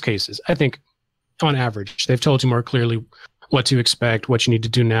 in most cases, I think on average, they've told you more clearly what to expect, what you need to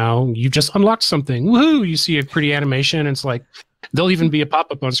do now. You've just unlocked something. Woohoo! You see a pretty animation, and it's like, there'll even be a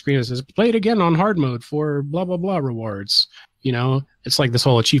pop-up on screen that says, play it again on hard mode for blah, blah, blah rewards. It's like this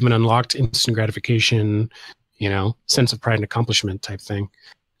whole achievement unlocked, instant gratification, sense of pride and accomplishment type thing.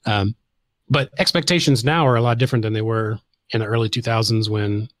 But expectations now are a lot different than they were in the early 2000s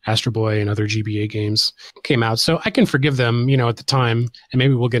when Astro Boy and other GBA games came out. So I can forgive them, at the time, and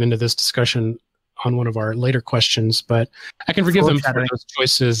maybe we'll get into this discussion on one of our later questions, but I can forgive them for those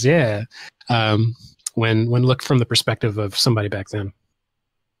choices, when looked from the perspective of somebody back then.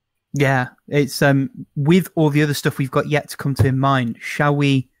 Yeah, it's with all the other stuff we've got yet to come to in mind, shall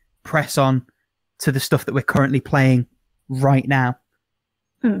we press on to the stuff that we're currently playing right now?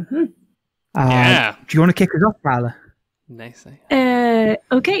 Mm-hmm. Yeah. Do you want to kick us off, Paula? Nice.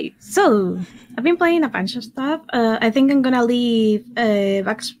 Okay, so I've been playing a bunch of stuff. I think I'm gonna leave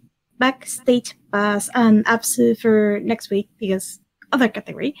Backstage Pass and Absu for next week because other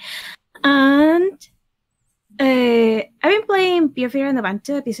category. And I've been playing Pure Fear and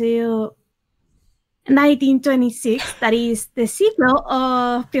Adventure episodio 1926. That is the sequel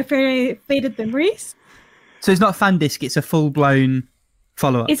of Pure Fear Faded Memories. So it's not a fan disc; it's a full-blown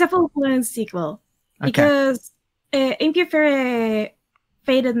follow-up. It's a full-blown sequel because in Pure Fear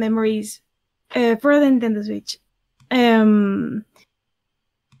Faded Memories for the Nintendo Switch,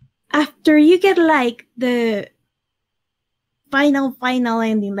 after you get like the final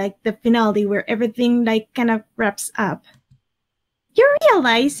ending, like the finale where everything like kind of wraps up, you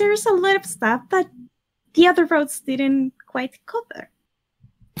realize there's a lot of stuff that the other roads didn't quite cover.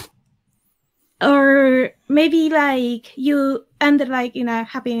 Or maybe like you ended like in a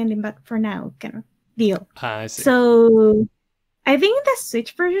happy ending, but for now kind of deal. I see. So I think in the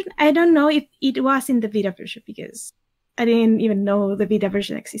Switch version, I don't know if it was in the Vita version because I didn't even know the Vita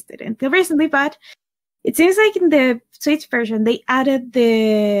version existed until recently, but it seems like in the Switch version, they added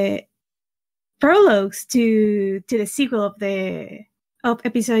the prologues to the sequel of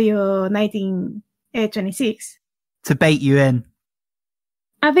episodio 1926. To bait you in.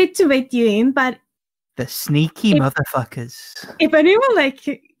 A bit to bait you in, but the sneaky motherfuckers. If anyone like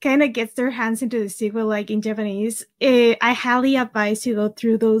kind of gets their hands into the sequel, like in Japanese, I highly advise you go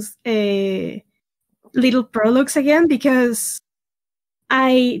through those little prologues again, because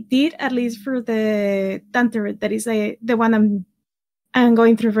I did, at least for the Dante, that is the one I'm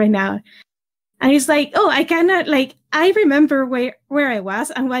going through right now. And it's like, oh, I kind of like, I remember where I was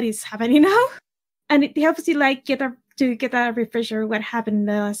and what is happening now. And it helps you like get a refresher what happened in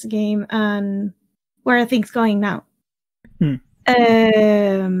the last game and where are things going now. They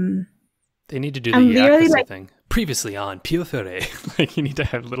need to do the Yakuza thing. Previously on Pure Fear. Like, you need to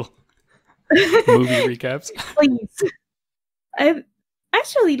have little movie recaps. Please. I've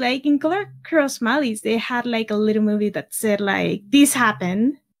actually, like, in Color Cross Malice, they had like a little movie that said like, this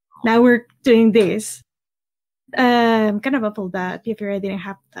happened, now we're doing this. I'm kind of baffled that Pure Fear didn't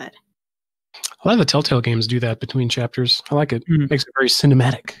have that. A lot of the Telltale games do that between chapters. I like it. Makes it very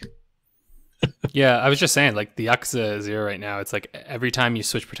cinematic. Yeah, I was just saying, like, the Yakuza 0 right now, it's like every time you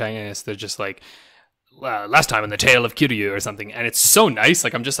switch protagonists, they're just like, last time in the tale of Kiryu or something. And it's so nice.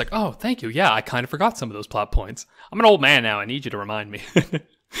 Like, I'm just like, oh, thank you. Yeah, I kind of forgot some of those plot points. I'm an old man now. I need you to remind me.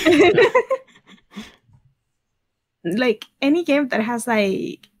 Like, any game that has,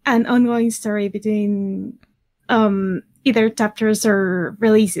 like, an ongoing story between either chapters or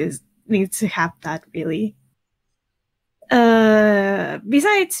releases needs to have that, really.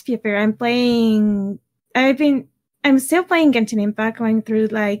 Besides Pure Fear, I've been I'm still playing Genshin Impact, going through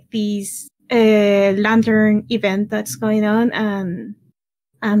like these lantern event that's going on, and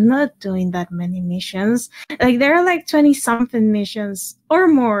I'm not doing that many missions. Like there are like 20 something missions or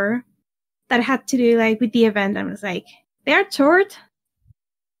more that I had to do like with the event. I was like, they are short,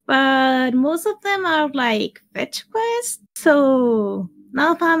 but most of them are like fetch quests, so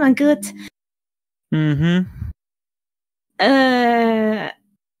no fun and good. Mm-hmm. And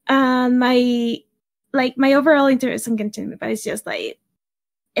my overall interest in Genshin Impact is just like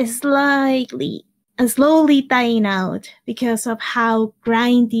slightly and slowly dying out because of how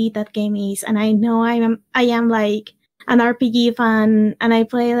grindy that game is. And I know I am like an RPG fan, and I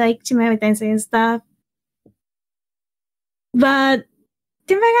play like Shin Megami Tensei and stuff. But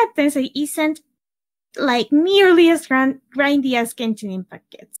Shin Megami Tensei isn't like nearly as grindy as Genshin Impact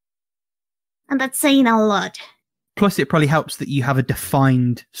gets, and that's saying a lot. Plus, it probably helps that you have a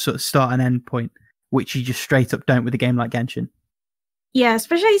defined sort of start and end point, which you just straight up don't with a game like Genshin. Yeah,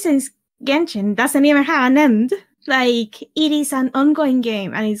 especially since Genshin doesn't even have an end. Like, it is an ongoing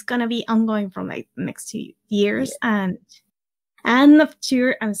game, and it's gonna be ongoing from like the next 2 years, and I'm not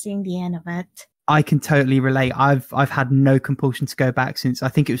sure I'm seeing the end of it. I can totally relate. I've had no compulsion to go back since I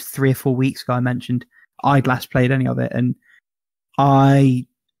think it was 3 or 4 weeks ago I mentioned I'd last played any of it, and I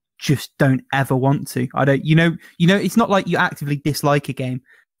just don't ever want to. I don't, you know, it's not like you actively dislike a game,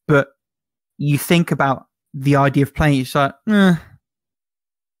 but you think about the idea of playing it, it's like,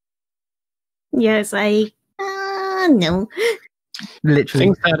 Yes, no.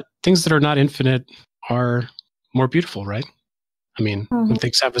 Literally. Things that are not infinite are more beautiful, right? I mean, when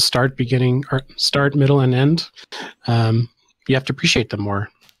things have a start, beginning, or start, middle, and end, you have to appreciate them more.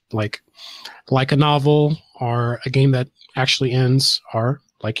 Like a novel or a game that actually ends, are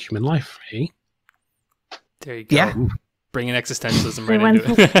like human life, eh? There you go. Yeah. Bringing existentialism right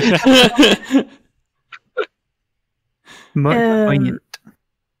into it. Poignant.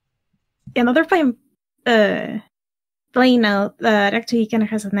 Another playing out that actually kind of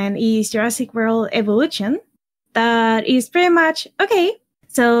has an end is Jurassic World Evolution. That is pretty much okay.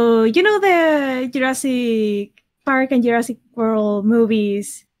 So you know the Jurassic Park and Jurassic World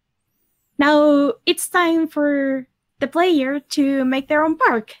movies. Now it's time for the player to make their own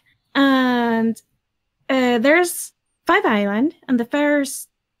park, and there's 5 islands, and the first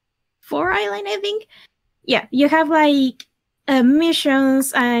 4 island, I think. Yeah, you have like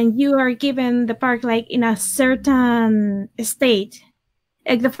missions, and you are given the park like in a certain state.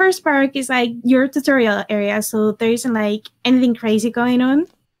 Like the first park is like your tutorial area, so there isn't like anything crazy going on,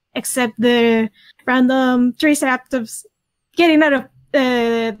 except the random Triceratops getting out of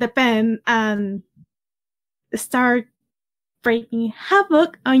the pen and start breaking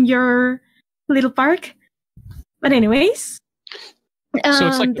havoc on your little park. But anyways, so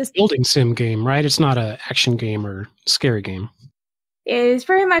it's like a building sim game, right? It's not an action game or scary game. It's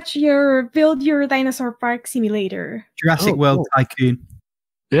very much your build your dinosaur park simulator. Jurassic World Tycoon.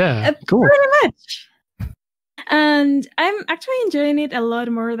 Yeah, cool. Pretty much. And I'm actually enjoying it a lot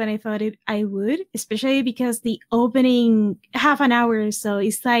more than I thought I would, especially because the opening half an hour or so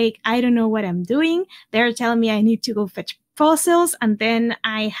is like, I don't know what I'm doing. They're telling me I need to go fetch fossils, and then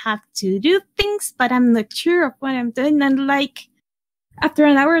I have to do things, but I'm not sure of what I'm doing. And like, after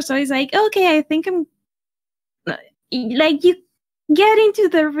an hour or so, it's like, okay, I think I'm like, you get into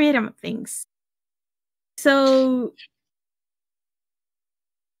the rhythm of things. So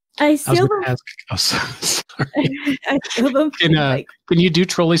I still don't. Sorry. I still don't feel like. Can you do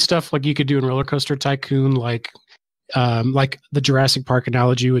trolley stuff like you could do in Roller Coaster Tycoon? Like the Jurassic Park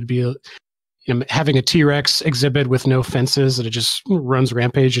analogy would be, having a T-Rex exhibit with no fences that it just runs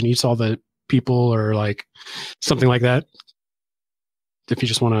rampage and eats all the people, or like something like that. If you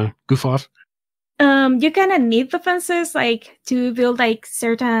just want to goof off. You kind of need the fences, like, to build like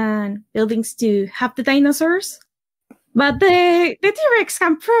certain buildings to have the dinosaurs. But the T-Rex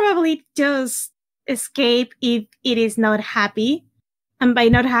can probably just escape if it is not happy. And by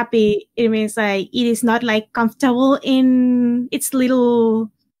not happy, it means like it is not like comfortable in its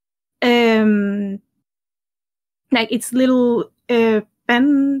little pen thingy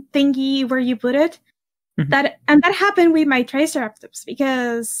where you put it. Mm-hmm. That happened with my Triceratops,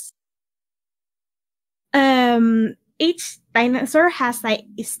 because each dinosaur has like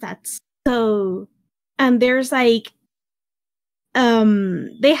stats. So, and there's like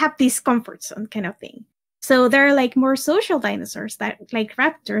they have this comfort zone kind of thing. So there are like more social dinosaurs, that like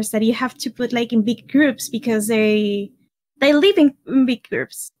raptors, that you have to put like in big groups because they live in big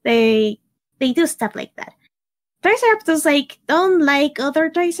groups. They do stuff like that. Triceratops like don't like other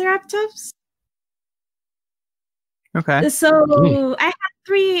Triceratops. Okay. So I had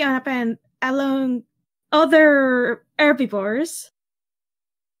 3 on a pen other herbivores,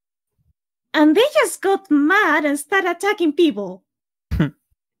 and they just got mad and started attacking people.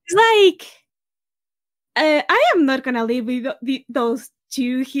 It's like, I am not gonna live with those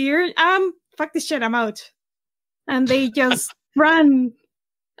two here. Fuck this shit, I'm out. And they just run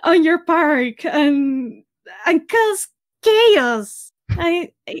on your park and cause chaos.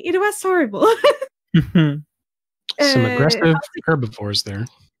 It was horrible. Some aggressive herbivores there.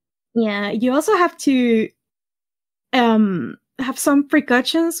 Yeah, you also have to have some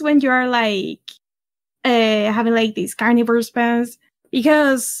precautions when you are like having like these carnivore spawns,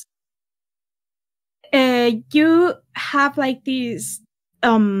 because you have like these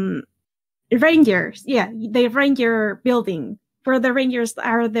rangers. Yeah, the ranger building, where the rangers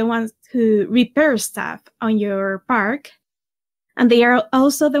are the ones who repair stuff on your park, and they are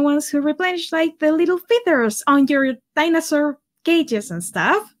also the ones who replenish like the little feathers on your dinosaur cages and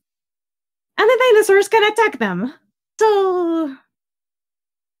stuff. And the dinosaurs can attack them. So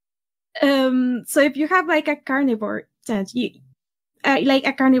if you have like a carnivore tent, like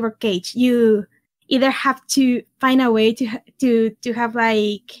a carnivore cage, you either have to find a way to have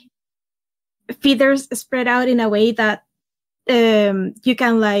like feeders spread out in a way that you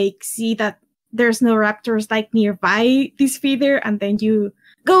can like see that there's no raptors like nearby this feeder, and then you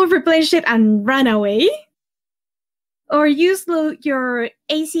go replenish it and run away. Or use your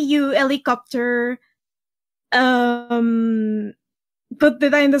ACU helicopter, put the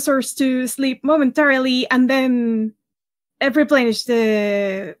dinosaurs to sleep momentarily, and then replenish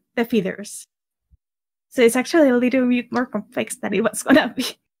the feeders. So it's actually a little bit more complex than it was gonna be.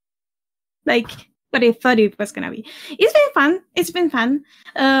 Like what I thought it was gonna be. It's been fun. It's been fun.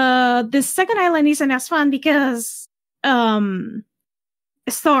 The second island isn't as fun because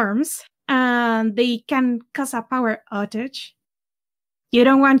storms. And they can cause a power outage. You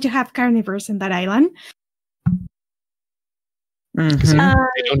don't want to have carnivores in that island. They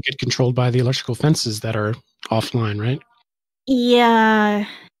don't get controlled by the electrical fences that are offline, right? Yeah.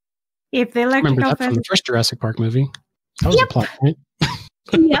 If the electrical remember that from the first Jurassic Park movie. That was a plot point.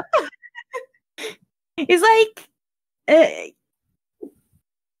 Yep. It's like, I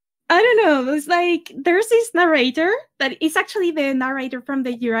don't know. It's like there's this narrator that is actually the narrator from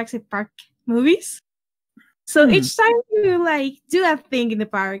the Jurassic Park movies. So each time you like do a thing in the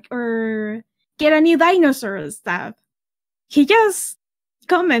park or get a new dinosaur and stuff, he just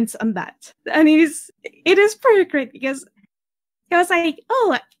comments on that, and it is pretty great because he was like,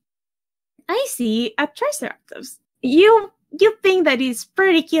 "Oh, I see a Triceratops. You think that it's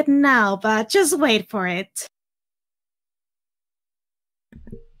pretty cute now, but just wait for it."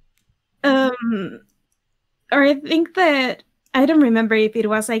 Or I think that, I don't remember if it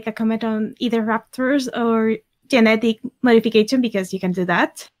was like a comment on either raptors or genetic modification, because you can do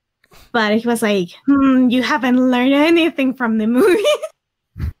that. But he was like, you haven't learned anything from the movie.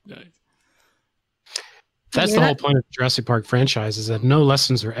 Nice. That's the whole point of the Jurassic Park franchise, is that no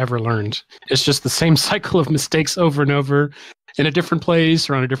lessons are ever learned. It's just the same cycle of mistakes over and over in a different place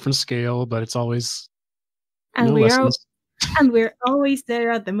or on a different scale, but it's always no lessons. And we're always there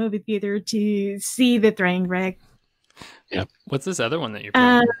at the movie theater to see the train wreck. Yep. What's this other one that you're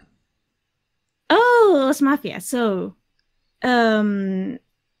playing? It's Mafia. So, I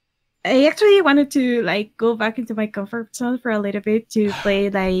actually wanted to like go back into my comfort zone for a little bit to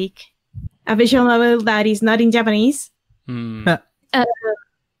play like a visual novel that is not in Japanese. And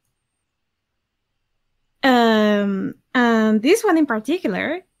this one in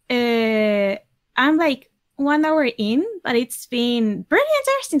particular, I'm like 1 hour in, but it's been pretty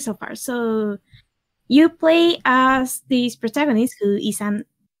interesting so far. So you play as this protagonist who is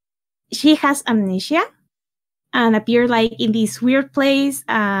she has amnesia and appear like in this weird place,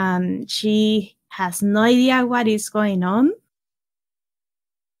 and she has no idea what is going on.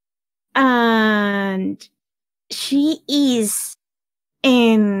 And she is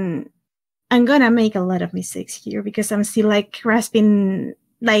in, I'm gonna make a lot of mistakes here because I'm still like grasping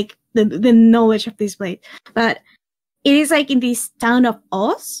like the knowledge of this place, but it is like in this town of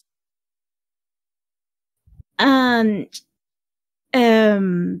Oz, and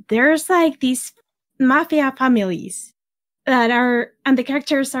there's like these mafia families that are, and the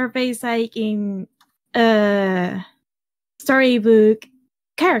characters are based like in storybook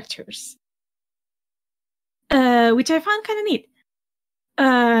characters, which I found kind of neat.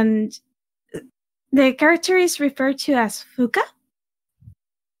 And the character is referred to as Fuka,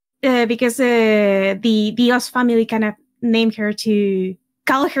 because the Oz family kind of named her to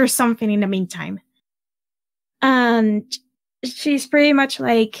call her something in the meantime. And she's pretty much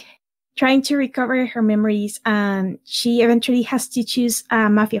like trying to recover her memories, and she eventually has to choose a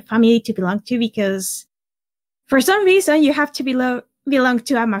mafia family to belong to because for some reason, you have to belong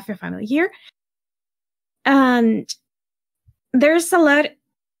to a mafia family here. And there's a lot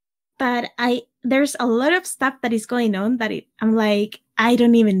of stuff that is going on that I'm like, I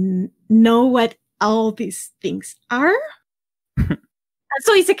don't even know what all these things are.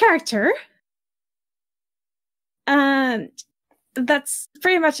 So it's a character. And that's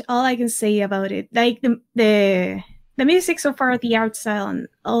pretty much all I can say about it. Like the music so far, the art style, and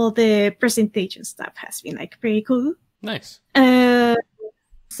all the presentation stuff has been like pretty cool. Nice. So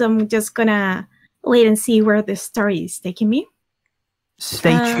I'm just gonna wait and see where the story is taking me.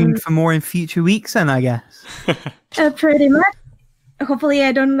 Stay tuned for more in future weeks, then, I guess. Pretty much. Hopefully,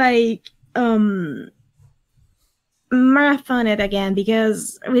 I don't marathon it again,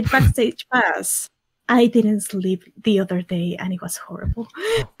 because with Backstage Pass, I didn't sleep the other day and it was horrible.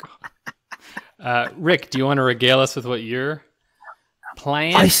 Rick, do you want to regale us with what you're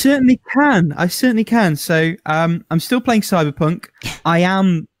playing? I certainly can. So I'm still playing Cyberpunk. I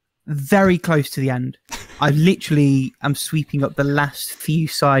am very close to the end. I literally am sweeping up the last few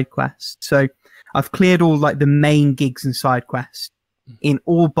side quests. So I've cleared all like the main gigs and side quests in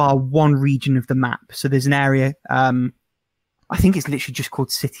all bar one region of the map. So there's an area, I think it's literally just called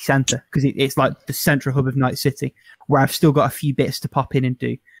City Centre, because it's like the central hub of Night City, where I've still got a few bits to pop in and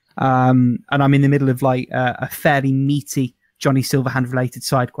do. And I'm in the middle of like a fairly meaty Johnny Silverhand related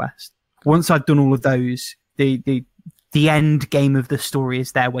side quest. Once I've done all of those, the end game of the story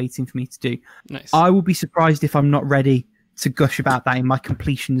is there waiting for me to do. Nice. I will be surprised if I'm not ready to gush about that in my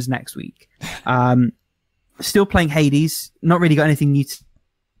completions next week. Still playing Hades. Not really got anything new to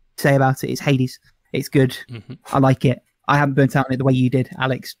say about it. It's Hades. It's good. Mm-hmm. I like it. I haven't burnt out on it the way you did,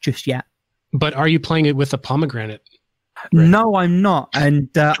 Alex, just yet. But are you playing it with a pomegranate? Right. No, I'm not. And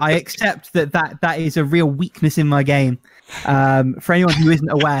I accept that is a real weakness in my game. For anyone who isn't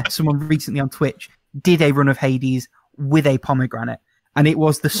aware, someone recently on Twitch did a run of Hades with a pomegranate, and it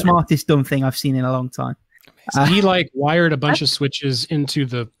was the smartest dumb thing I've seen in a long time. He like wired a bunch of switches into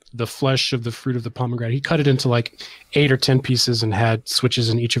the flesh of the fruit of the pomegranate. He cut it into like 8 or 10 pieces and had switches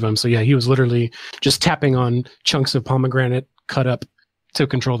in each of them. So yeah, he was literally just tapping on chunks of pomegranate cut up to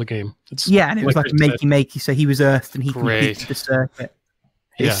control the game. And it was like a makey, so he was earthed and he completed the circuit.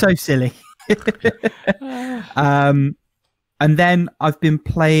 It's so silly. And then I've been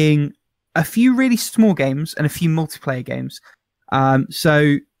playing a few really small games and a few multiplayer games.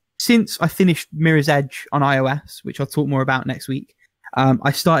 So since I finished Mirror's Edge on iOS, which I'll talk more about next week,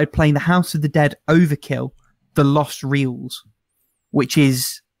 I started playing the House of the Dead Overkill, The Lost Reels, which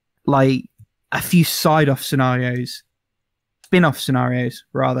is like a few spin-off scenarios,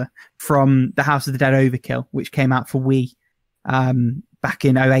 from the House of the Dead Overkill, which came out for Wii back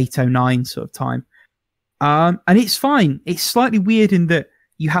in 08, 09 sort of time. And it's fine. It's slightly weird in that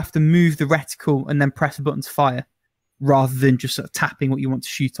you have to move the reticle and then press a button to fire, rather than just sort of tapping what you want to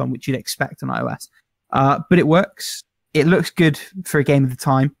shoot on, which you'd expect on iOS. But it works. It looks good for a game of the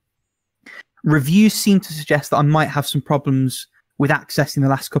time. Reviews seem to suggest that I might have some problems with accessing the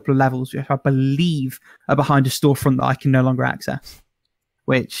last couple of levels, which I believe are behind a storefront that I can no longer access,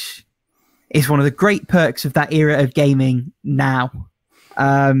 which is one of the great perks of that era of gaming now.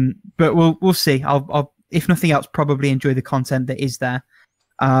 But we'll see. I'll, if nothing else, probably enjoy the content that is there.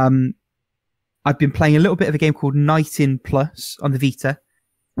 I've been playing a little bit of a game called Night In Plus on the Vita,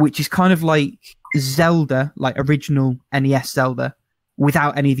 which is kind of like Zelda, like original NES Zelda,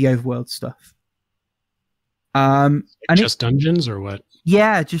 without any of the overworld stuff. And just dungeons or what?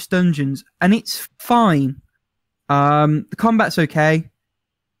 Yeah, just dungeons. And it's fine. The combat's okay,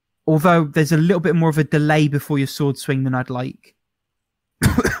 although there's a little bit more of a delay before your sword swing than I'd like.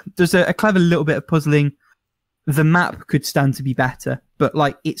 There's a clever little bit of puzzling. The map could stand to be better, but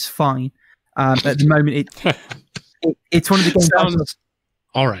like it's fine. At the moment, it's one of the games. Sounds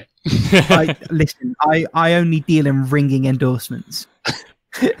all right. Listen, I only deal in ringing endorsements.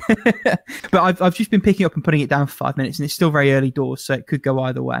 But I've just been picking up and putting it down for 5 minutes, and it's still very early doors, so it could go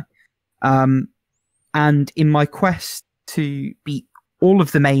either way. And in my quest to beat all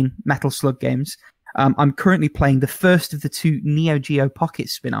of the main Metal Slug games, I'm currently playing the first of the 2 Neo Geo Pocket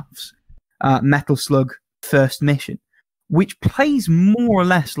spin-offs, Metal Slug First Mission, which plays more or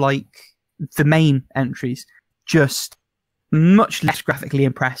less like the main entries, just much less graphically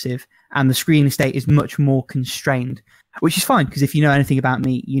impressive, and the screen state is much more constrained, which is fine, because if you know anything about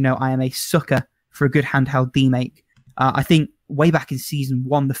me, you know I am a sucker for a good handheld demake. I think way back in Season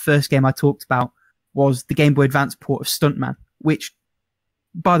 1, the first game I talked about was the Game Boy Advance port of Stuntman, which,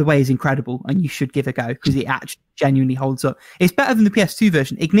 by the way, is incredible, and you should give a go, because it actually genuinely holds up. It's better than the PS2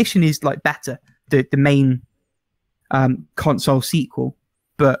 version. Ignition is like better, the main console sequel,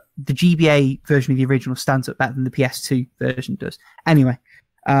 but the GBA version of the original stands up better than the PS2 version does. Anyway,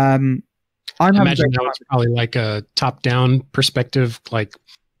 I'm having imagine that was probably like a top-down perspective, like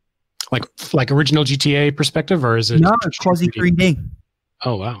original GTA perspective, or is it no quasi 3D?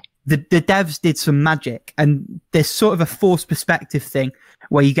 Oh wow! The devs did some magic, and there's sort of a forced perspective thing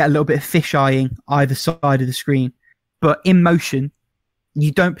where you get a little bit of fish-eyeing either side of the screen, but in motion,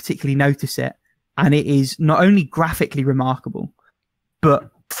 you don't particularly notice it, and it is not only graphically remarkable,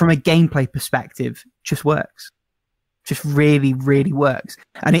 but from a gameplay perspective, just works. Just really, really works,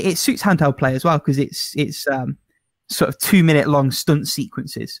 and it suits handheld play as well because it's sort of 2-minute long stunt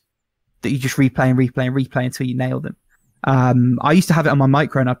sequences that you just replay and replay and replay until you nail them. I used to have it on my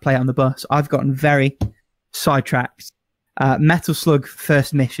micro and I'd play it on the bus. I've gotten very sidetracked. Metal Slug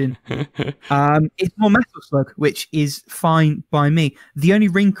first mission. It's more Metal Slug, which is fine by me. The only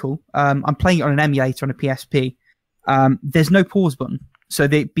wrinkle, I'm playing it on an emulator on a PSP. There's no pause button. So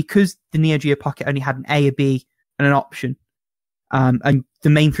because the Neo Geo Pocket only had an A, a B, and an option, and the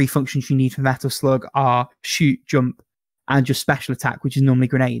main 3 functions you need for Metal Slug are shoot, jump, and just special attack, which is normally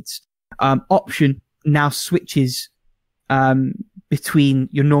grenades. Option now switches between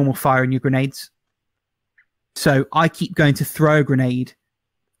your normal fire and your grenades. So I keep going to throw a grenade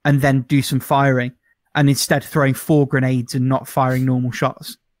and then do some firing, and instead throwing 4 grenades and not firing normal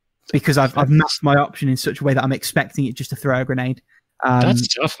shots because I've mapped my option in such a way that I'm expecting it just to throw a grenade. That's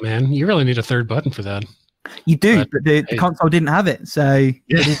tough, man. You really need a third button for that. You do, but the console didn't have it, so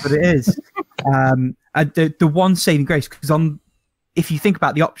it is what it is. And the one saving grace, because if you think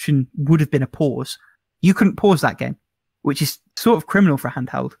about the option would have been a pause, you couldn't pause that game, which is sort of criminal for a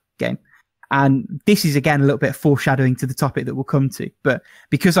handheld game. And this is, again, a little bit of foreshadowing to the topic that we'll come to. But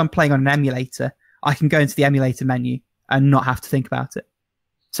because I'm playing on an emulator, I can go into the emulator menu and not have to think about it.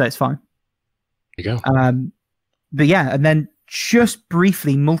 So it's fine. There you go. But yeah, and then just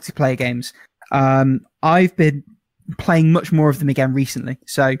briefly, multiplayer games. I've been playing much more of them again recently.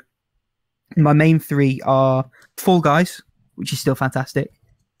 So my main 3 are Fall Guys, which is still fantastic.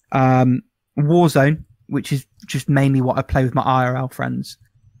 Warzone, which is just mainly what I play with my IRL friends.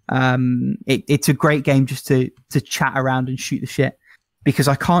 It's a great game just to chat around and shoot the shit, because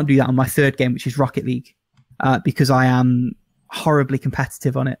I can't do that on my 3rd game, which is Rocket League, because I am horribly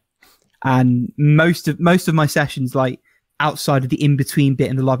competitive on it. And most of my sessions, like outside of the in-between bit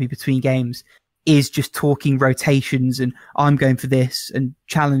in the lobby between games, is just talking rotations and I'm going for this and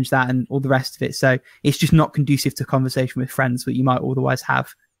challenge that and all the rest of it. So it's just not conducive to conversation with friends that you might otherwise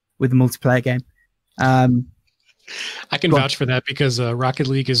have with a multiplayer game. I can vouch for that because Rocket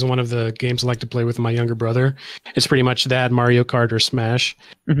League is one of the games I like to play with my younger brother. It's pretty much that, Mario Kart or Smash.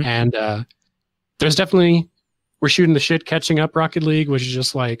 Mm-hmm. And there's definitely, we're shooting the shit catching up Rocket League, which is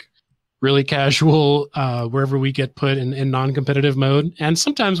just like really casual, wherever we get put in non-competitive mode. And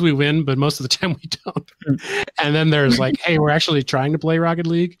sometimes we win, but most of the time we don't. And then there's like, hey, we're actually trying to play Rocket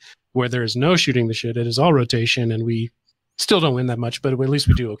League where there's no shooting the shit. It is all rotation and we still don't win that much, but at least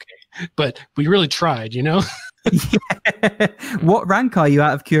we do okay. But we really tried, you know? Yeah. What rank are you,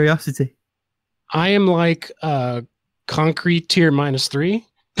 out of curiosity? I am like concrete tier -3.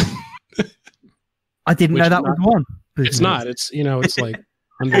 I didn't know that was one. It's not. It's, you know, it's like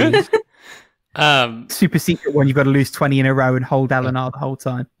underneath. Super secret one. You've got to lose 20 in a row and hold LNR the whole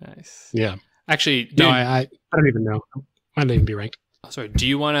time. Nice. Yeah. Actually, dude, no, I don't even know. Might not even be ranked. Sorry. Do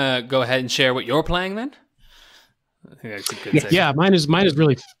you want to go ahead and share what you're playing then? I think that's a good segue. Yeah, mine is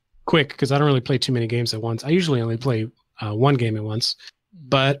really quick because I don't really play too many games at once. I usually only play one game at once.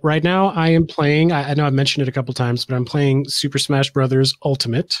 But right now I am playing, I know I've mentioned it a couple times, but I'm playing Super Smash Brothers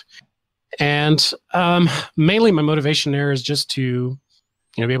Ultimate. And mainly my motivation there is just to,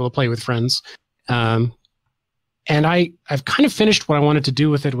 be able to play with friends. And I've kind of finished what I wanted to do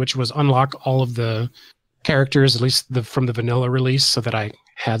with it, which was unlock all of the characters, at least from the vanilla release, so that I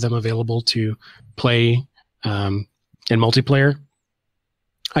had them available to play in multiplayer.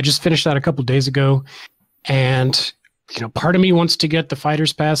 I just finished that a couple days ago, and part of me wants to get the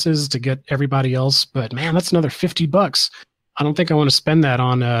fighters passes to get everybody else, but man, that's another $50. I don't think I want to spend that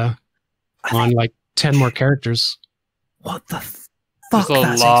on like 10 more characters. What the fuck?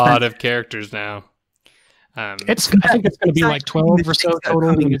 There's a lot of characters now. I think it's going to be like 12 or so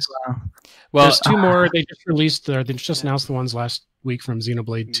total. Well, there's 2 more. They just released. They just announced the ones last week from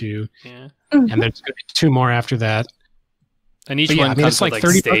Xenoblade 2, and there's going to be 2 more after that. And each one comes it's like with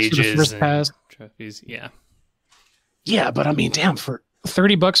 $30 stages for the first and pass. Trophies. Yeah. Yeah, but I mean, damn, for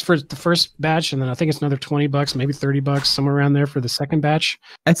 $30 for the first batch, and then I think it's another $20, maybe $30, somewhere around there for the second batch.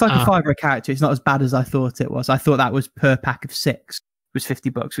 It's like a $5 a character. It's not as bad as I thought it was. I thought that was per pack of 6 was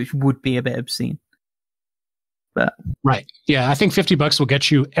 $50, which would be a bit obscene. But Right. Yeah, I think $50 will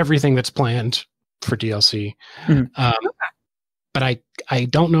get you everything that's planned for DLC. But I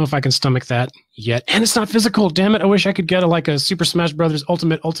don't know if I can stomach that yet. And it's not physical. Damn it. I wish I could get a Super Smash Brothers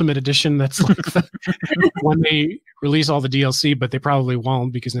Ultimate Edition that's like when they release all the DLC, but they probably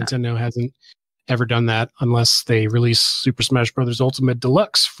won't because Nintendo hasn't ever done that unless they release Super Smash Brothers Ultimate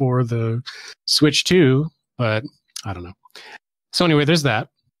Deluxe for the Switch 2. But I don't know. So anyway, there's that.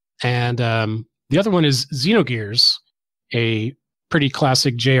 And the other one is Xenogears, a pretty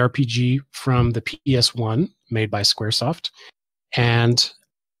classic JRPG from the PS1 made by Squaresoft. And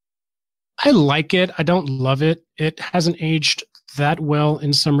I like it. I don't love it. It hasn't aged that well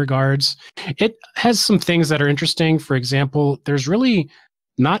in some regards. It has some things that are interesting. For example, there's really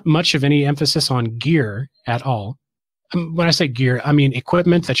not much of any emphasis on gear at all. When I say gear, I mean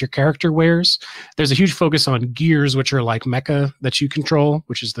equipment that your character wears. There's a huge focus on gears, which are like mecha that you control,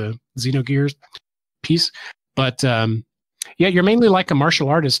 which is the Xenogears piece. But yeah, you're mainly like a martial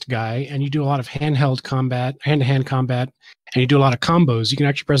artist guy, and you do a lot of handheld combat, hand-to-hand combat, and you do a lot of combos. You can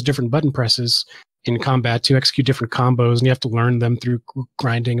actually press different button presses in combat to execute different combos, and you have to learn them through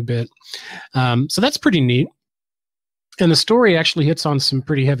grinding a bit. So that's pretty neat. And the story actually hits on some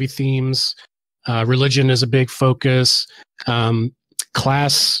pretty heavy themes. Religion is a big focus,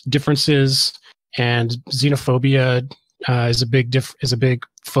 class differences, and xenophobia is a big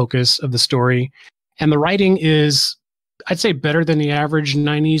focus of the story. And the writing is, I'd say, better than the average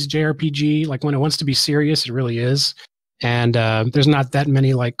 90s JRPG. Like when it wants to be serious, it really is. And there's not that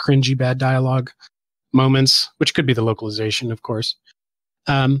many like cringy bad dialogue moments, which could be the localization, of course.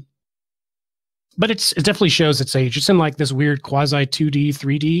 But it definitely shows its age. It's in like this weird quasi 2D,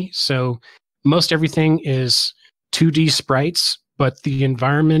 3D. So most everything is 2D sprites, but the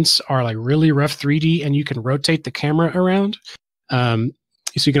environments are like really rough 3D, and you can rotate the camera around.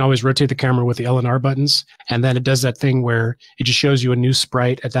 So you can always rotate the camera with the L and R buttons, and then it does that thing where it just shows you a new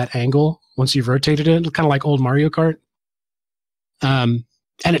sprite at that angle once you've rotated it, kind of like old Mario Kart.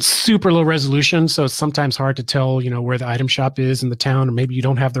 And it's super low resolution, so it's sometimes hard to tell, where the item shop is in the town, or maybe you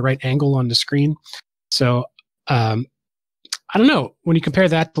don't have the right angle on the screen. So I don't know. When you compare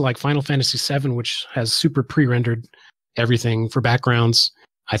that to like Final Fantasy VII, which has super pre-rendered everything for backgrounds,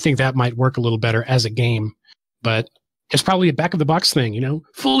 I think that might work a little better as a game. But it's probably a back-of-the-box thing,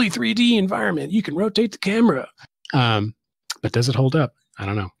 fully 3D environment. You can rotate the camera. But does it hold up? I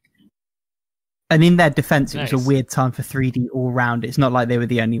don't know. And in their defense, Nice. It was a weird time for 3D all round. It's not like they were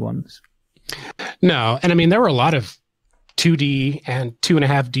the only ones. No, and I mean, there were a lot of 2D and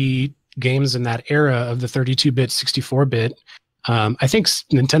 2.5D games in that era of the 32-bit, 64-bit. I think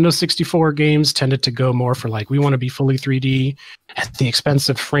Nintendo 64 games tended to go more for like, we want to be fully 3D at the expense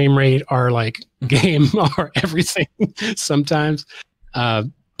of frame rate or like game or everything sometimes.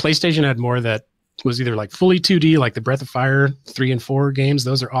 PlayStation had more that was either like fully 2D, like the Breath of Fire 3 and 4 games.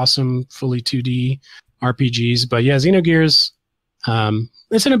 Those are awesome, fully 2D RPGs. But yeah, Xenogears,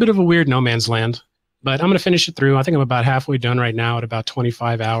 it's in a bit of a weird no man's land. But I'm going to finish it through. I think I'm about halfway done right now at about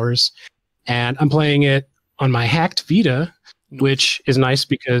 25 hours. And I'm playing it on my hacked Vita, which is nice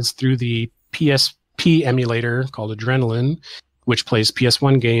because through the PSP emulator called Adrenaline, which plays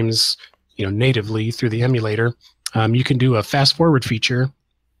PS1 games, natively through the emulator, you can do a fast forward feature,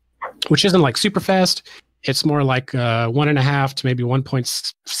 which isn't like super fast. It's more like 1.5 to maybe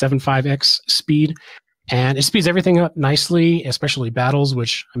 1.75x speed. And it speeds everything up nicely, especially battles,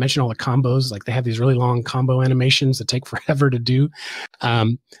 which I mentioned all the combos. Like they have these really long combo animations that take forever to do.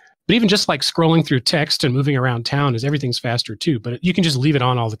 But even just like scrolling through text and moving around town everything's faster too. But you can just leave it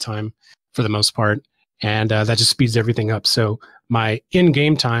on all the time for the most part. And that just speeds everything up. So my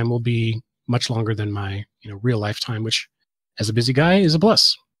in-game time will be much longer than my real life time, which as a busy guy is a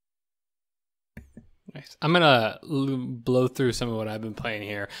plus. Nice. I'm gonna blow through some of what I've been playing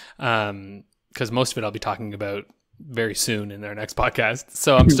here, because most of it I'll be talking about very soon in our next podcast.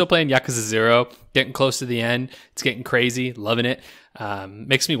 So I'm still playing Yakuza 0, getting close to the end. It's getting crazy, loving it.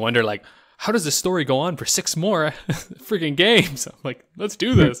 Makes me wonder, like, how does the story go on for 6 more freaking games? I'm like, let's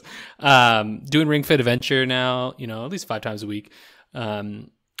do this. Doing Ring Fit Adventure now, at least 5 times a week.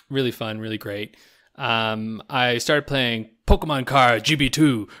 Really fun, really great. I started playing Pokemon Card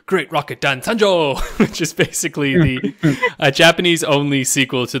GB2 Great Rocket Dan Sanjo, which is basically the Japanese-only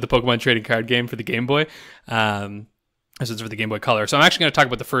sequel to the Pokemon trading card game for the Game Boy. This is for the Game Boy Color. So I'm actually going to talk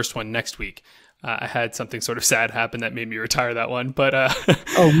about the first one next week. I had something sort of sad happen that made me retire that one, but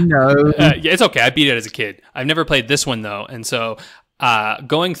Oh no! Yeah, it's okay. I beat it as a kid. I've never played this one though, and so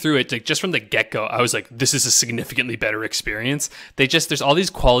going through it, like, just from the get-go, I was like, this is a significantly better experience. There's all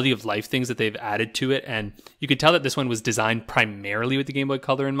these quality of life things that they've added to it, and you could tell that this one was designed primarily with the Game Boy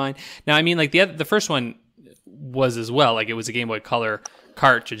Color in mind. Now, I mean, like the first one, was as well. Like, it was a Game Boy Color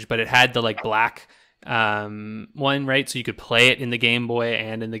cartridge, but it had the like black one, right? So you could play it in the Game Boy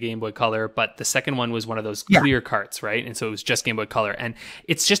and in the Game Boy Color, but the second one was one of those clear carts, right? And so it was just Game Boy Color, and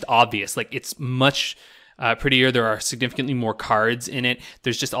it's just obvious. Like, it's much prettier. There are significantly more cards in it.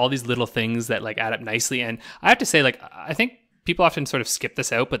 There's just all these little things that like add up nicely. And I have to say, like, I think people often sort of skip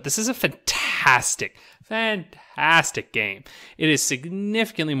this out, but this is a fantastic game. It is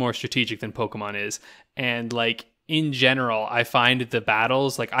significantly more strategic than Pokemon is. And like, in general, I find the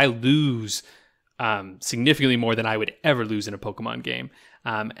battles, like, I lose significantly more than I would ever lose in a Pokemon game.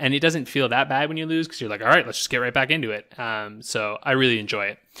 And it doesn't feel that bad when you lose, because you're like, all right, let's just get right back into it. So I really enjoy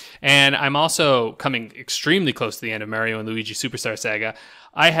it. And I'm also coming extremely close to the end of Mario and Luigi Superstar Saga.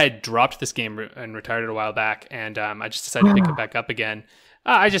 I had dropped this game and retired it a while back, and I just decided to pick it back up again.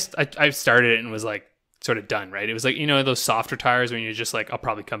 I started it and was like sort of done, right? It was like, you know, those soft retires when you're just like, I'll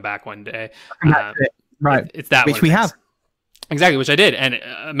probably come back one day. Right. It's that which one we have. Exactly, which I did. And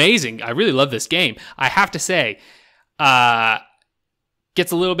amazing. I really love this game. I have to say,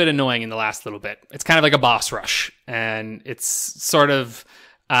 gets a little bit annoying in the last little bit. It's kind of like a boss rush, and it's sort of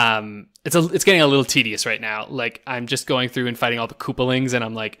it's getting a little tedious right now. Like, I'm just going through and fighting all the Koopalings, and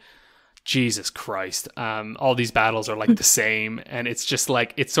I'm like, Jesus Christ, all these battles are like the same, and it's just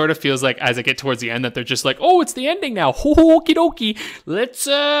like, it sort of feels like as I get towards the end that they're just like, oh, it's the ending now, okie dokie, let's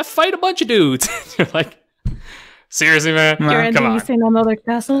fight a bunch of dudes. You're like, seriously, man, You're come on. in another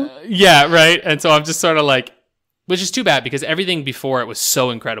castle. Yeah, right. And so I'm just sort of like, which is too bad, because everything before it was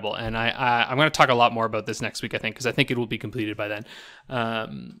so incredible. And I'm going to talk a lot more about this next week, I think, because I think it will be completed by then.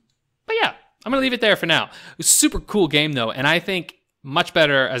 But yeah, I'm going to leave it there for now. It was a super cool game, though, and I think much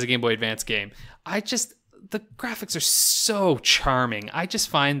better as a Game Boy Advance game. The graphics are so charming. I just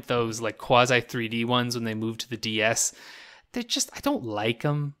find those like quasi 3D ones when they move to the DS, I don't like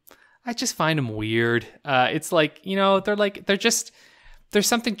them. I just find them weird. It's like, you know, there's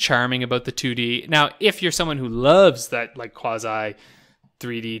something charming about the 2D. Now, if you're someone who loves that like quasi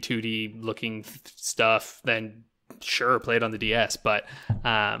 3D, 2D looking stuff, then sure, play it on the DS. But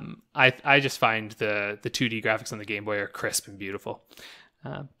I just find the 2D graphics on the Game Boy are crisp and beautiful.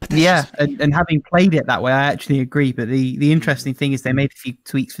 And having played it that way, I actually agree. But the interesting thing is they made a few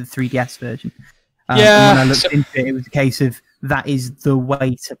tweaks for the 3DS version. And when I looked into it, it was a case of that is the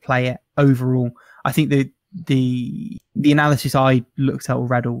way to play it overall. I think the analysis I looked at or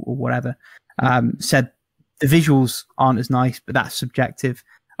read or whatever said the visuals aren't as nice, but that's subjective.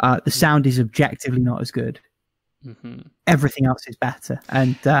 The sound is objectively not as good. Mm-hmm. Everything else is better.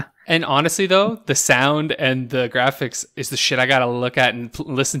 And honestly, though, the sound and the graphics is the shit I gotta look at and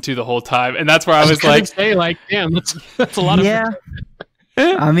listen to the whole time. And that's where I was like, say, like, damn, that's a lot of fun.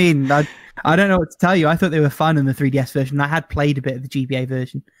 I mean, I don't know what to tell you. I thought they were fun in the 3DS version. I had played a bit of the GBA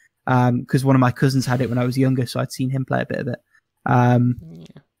version because one of my cousins had it when I was younger, so I'd seen him play a bit of it.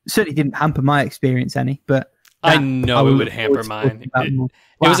 Certainly didn't hamper my experience any, but I know it would hamper mine. It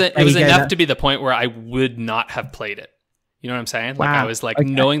was enough to be the point where I would not have played it. You know what I'm saying? Like, I was like,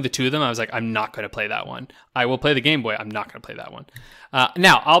 knowing the two of them, I was like, I'm not going to play that one. I will play the Game Boy. I'm not going to play that one.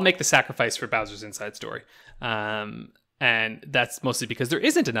 Now, I'll make the sacrifice for Bowser's Inside Story. And that's mostly because there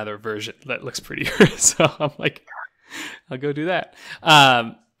isn't another version that looks prettier. So I'm like, I'll go do that.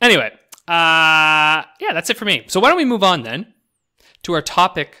 Anyway, yeah, that's it for me. So why don't we move on then to our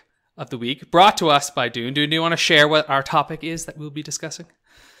topic of the week, brought to us by Dune. Dune, do you want to share what our topic is that we'll be discussing?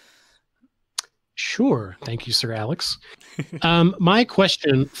 Sure. Thank you, Sir Alex. My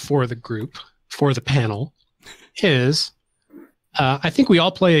question for the group, for the panel, is I think we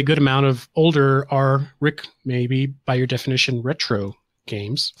all play a good amount of older, or Rick, maybe by your definition, retro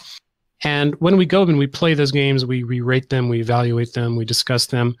games. And when we go and we play those games, we rate them, we evaluate them, we discuss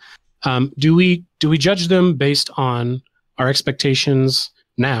them. Do we judge them based on our expectations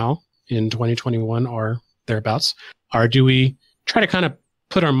now in 2021 or thereabouts? Or do we try to kind of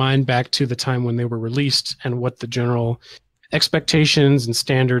put our mind back to the time when they were released and what the general expectations and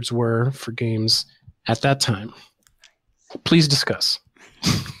standards were for games at that time? Please discuss.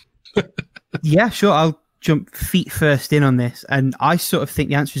 Yeah, sure. I'll jump feet first in on this. And I sort of think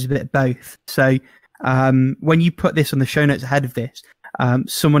the answer is a bit of both. So when you put this on the show notes ahead of this,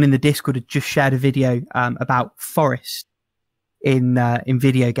 someone in the Discord had just shared a video about forest in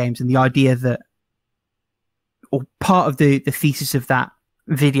video games, and the idea that, or part of the thesis of that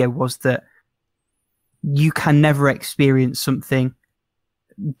video was that you can never experience something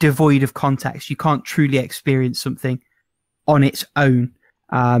devoid of context. You can't truly experience something on its own.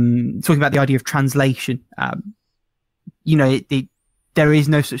 Talking about the idea of translation, you know, there is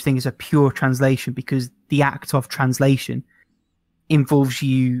no such thing as a pure translation, because the act of translation involves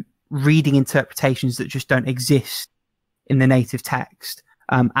you reading interpretations that just don't exist in the native text,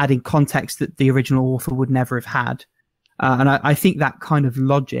 adding context that the original author would never have had. And I think that kind of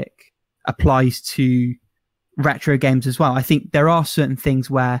logic applies to retro games as well. I think there are certain things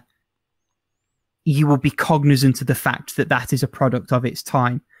where you will be cognizant of the fact that that is a product of its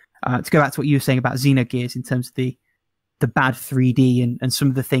time. To go back to what you were saying about Xenogears in terms of the bad 3D and some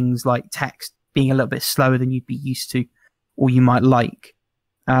of the things like text being a little bit slower than you'd be used to or you might like.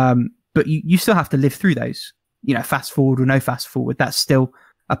 But you still have to live through those, you know, fast forward or no fast forward. That's still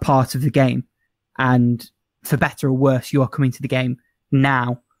a part of the game. And for better or worse, you are coming to the game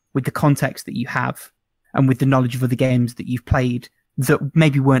now with the context that you have and with the knowledge of other games that you've played that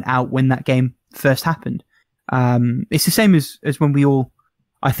maybe weren't out when that game first happened. It's the same as when we all,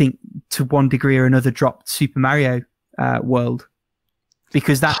 I think, to one degree or another, dropped Super Mario World,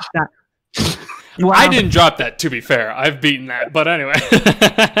 because that well, I didn't drop that, to be fair. I've beaten that, but anyway.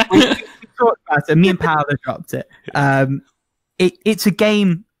 we talked about it. Me and Paula dropped it. It's a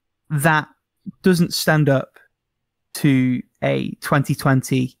game that doesn't stand up to a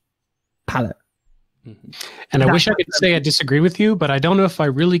 2020 palette. And I wish I could say I disagree with you, but I don't know if I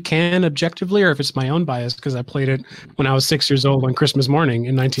really can objectively, or if it's my own bias, because I played it when I was 6 years old on Christmas morning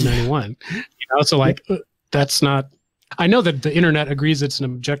in 1991. You know, so like that's not. I know that the internet agrees it's an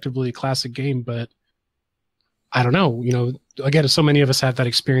objectively classic game, but I don't know. You know, again, so many of us have that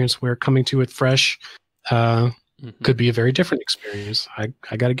experience where coming to it fresh could be a very different experience.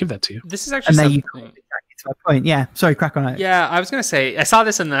 I got to give that to you. This is actually something. To my point. Yeah, sorry, crack on it. Yeah, I was gonna say I saw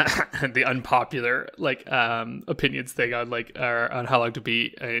this in the the unpopular like opinions thing on like on How Long to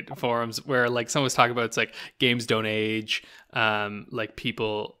Beat forums, where like someone was talking about it's like games don't age, like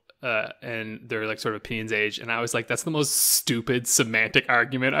people and their like sort of opinions age, and I was like, that's the most stupid semantic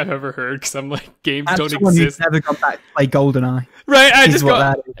argument I've ever heard, because I'm like, games don't exist. Never gone back to play GoldenEye. Right, I just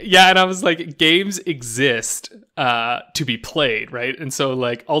go, yeah, and I was like, games exist to be played, right? And so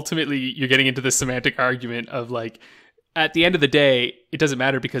like ultimately you're getting into this semantic argument of like, at the end of the day, it doesn't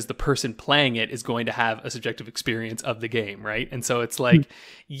matter because the person playing it is going to have a subjective experience of the game, right? And so it's like,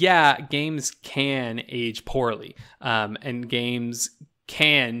 yeah, games can age poorly, and games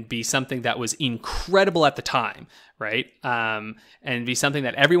can be something that was incredible at the time, right? And be something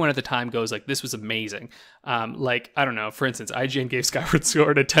that everyone at the time goes like, this was amazing. Like, I don't know, for instance, IGN gave Skyward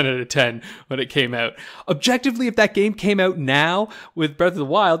Sword a 10 out of 10 when it came out. Objectively, if that game came out now with Breath of the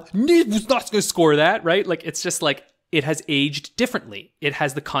Wild, it was not going to score that, right? Like, it's just like, it has aged differently. It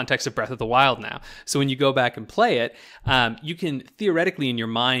has the context of Breath of the Wild now. So when you go back and play it, you can theoretically in your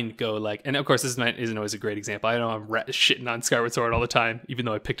mind go like, and of course this isn't always a great example. I know I'm shitting on Skyward Sword all the time, even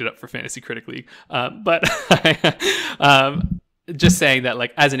though I picked it up for Fantasy Critic League. But just saying that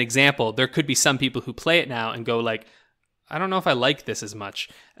like as an example, there could be some people who play it now and go like, I don't know if I like this as much,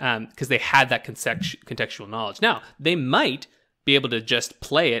 because they had that contextual knowledge. Now, they might be able to just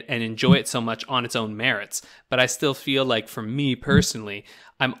play it and enjoy it so much on its own merits. But I still feel like for me personally,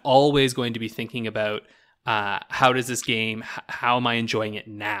 I'm always going to be thinking about how does this game, how am I enjoying it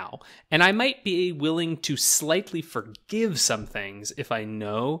now? And I might be willing to slightly forgive some things if I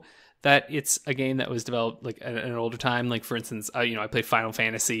know that it's a game that was developed like at an older time. Like for instance, I played Final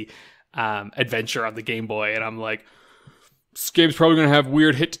Fantasy Adventure on the Game Boy, and I'm like, this game's probably going to have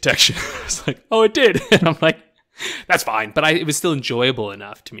weird hit detection. It's like, oh, it did. And I'm like, that's fine, but it was still enjoyable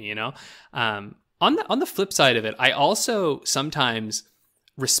enough to me, you know. On the flip side of it, I also sometimes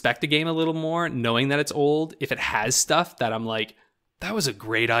respect a game a little more, knowing that it's old. If it has stuff that I'm like, that was a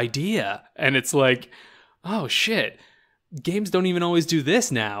great idea, and it's like, oh shit, games don't even always do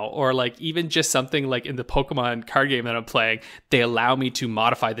this now. Or like even just something like in the Pokemon card game that I'm playing, they allow me to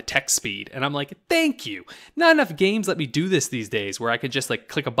modify the text speed, and I'm like, thank you. Not enough games let me do this these days, where I could just like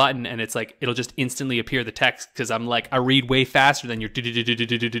click a button and it's like it'll just instantly appear the text, because I'm like, I read way faster than your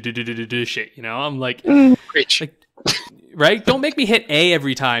shit, you know. I'm like, right, don't make me hit A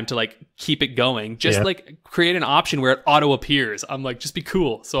every time to like keep it going. Just like create an option where it auto appears. I'm like, just be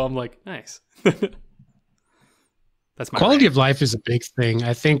cool. So I'm like, nice. That's my quality of life is a big thing.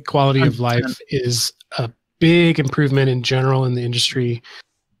 I think quality of life is a big improvement in general in the industry.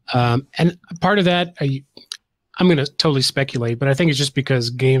 And part of that, I'm going to totally speculate, but I think it's just because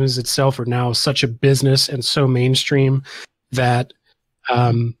games itself are now such a business and so mainstream that,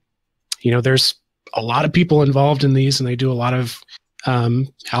 there's a lot of people involved in these, and they do a lot of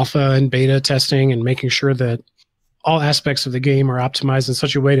alpha and beta testing and making sure that all aspects of the game are optimized in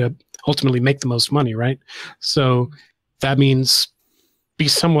such a way to ultimately make the most money, right? So that means be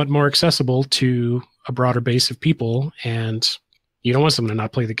somewhat more accessible to a broader base of people, and you don't want someone to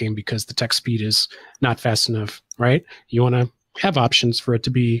not play the game because the text speed is not fast enough, right? You want to have options for it to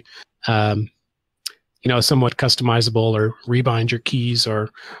be, somewhat customizable or rebind your keys or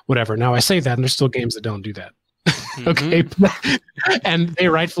whatever. Now I say that, and there's still games that don't do that. Okay, and they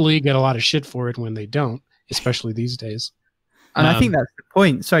rightfully get a lot of shit for it when they don't, especially these days. And I think that's the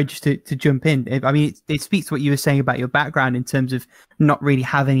point. Sorry, just to jump in. I mean, it speaks to what you were saying about your background in terms of not really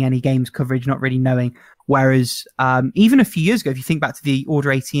having any games coverage, not really knowing. Whereas even a few years ago, if you think back to the Order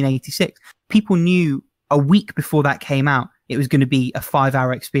 1886, people knew a week before that came out, it was going to be a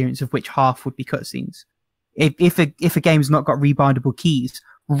 5-hour experience of which half would be cutscenes. If a game's not got rebindable keys,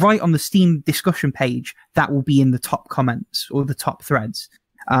 right on the Steam discussion page, that will be in the top comments or the top threads.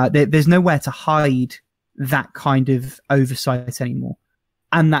 There's nowhere to hide that kind of oversight anymore.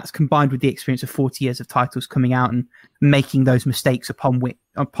 And that's combined with the experience of 40 years of titles coming out and making those mistakes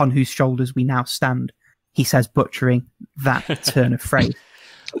upon whose shoulders we now stand. He says, butchering that turn of phrase.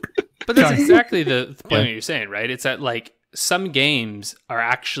 But that's exactly the point you're saying, right? It's that, like, some games are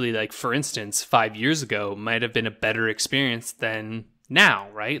actually, like, for instance, 5 years ago might have been a better experience than now,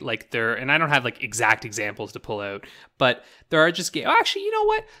 right? Like, and I don't have, like, exact examples to pull out, but there are just games. Oh, actually, you know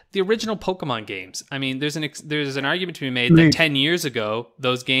what? The original Pokemon games. I mean, there's an argument to be made that 10 years ago,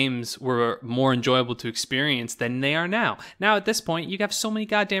 those games were more enjoyable to experience than they are now. Now, at this point, you have so many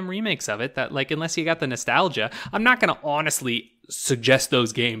goddamn remakes of it that, like, unless you got the nostalgia, I'm not going to honestly suggest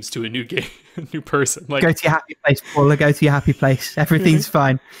those games to a new new person. Like, go to your happy place, Paula. Go to your happy place. Everything's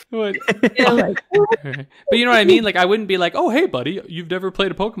fine. But you know what I mean? Like, I wouldn't be like, "Oh, hey, buddy, you've never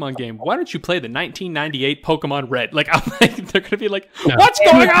played a Pokemon game. Why don't you play the 1998 Pokemon Red?" Like, I'm like, they're gonna be like, "What's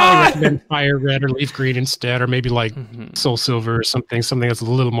going on?" Fire Red or Leaf Green instead, or maybe like Soul Silver or something that's a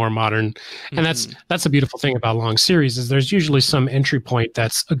little more modern. And that's a beautiful thing about long series is there's usually some entry point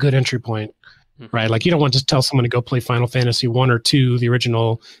that's a good entry point. Right, like you don't want to tell someone to go play Final Fantasy 1 or 2, the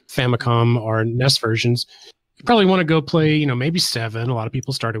original Famicom or NES versions. You probably want to go play, maybe 7. A lot of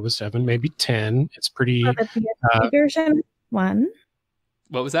people started with 7, maybe 10. It's pretty. The PSP version 1.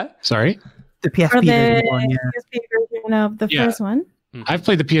 What was that? Sorry, the PSP version 1. Yeah. PSP version of the first one. I've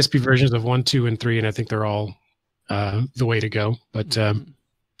played the PSP versions of 1, 2, and 3, and I think they're all the way to go. But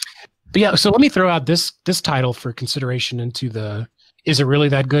yeah, so let me throw out this title for consideration into the. Is it really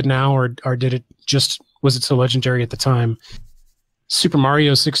that good now, or did it was it so legendary at the time? Super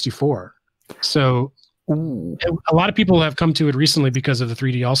Mario 64. So a lot of people have come to it recently because of the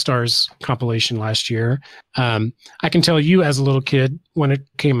 3D All-Stars compilation last year. I can tell you as a little kid when it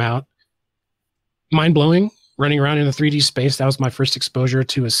came out, mind-blowing, running around in the 3D space. That was my first exposure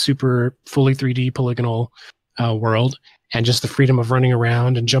to a super fully 3D polygonal world, and just the freedom of running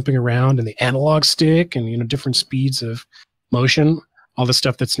around and jumping around and the analog stick and different speeds of motion. All the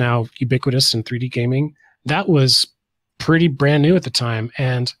stuff that's now ubiquitous in 3D gaming, that was pretty brand new at the time.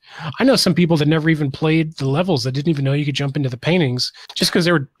 And I know some people that never even played the levels, that didn't even know you could jump into the paintings just because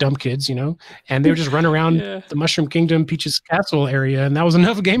they were dumb kids, and they would just run around the Mushroom Kingdom, Peach's Castle area, and that was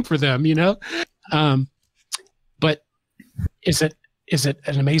enough game for them, But is it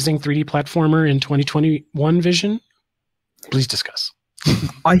an amazing 3D platformer in 2021 vision? Please discuss.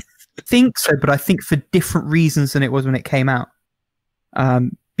 I think so, but I think for different reasons than it was when it came out.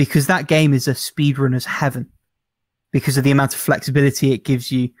 Because that game is a speedrunner's heaven because of the amount of flexibility it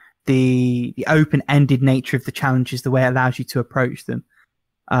gives you, the open-ended nature of the challenges, the way it allows you to approach them.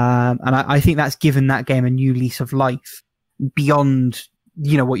 And I think that's given that game a new lease of life beyond,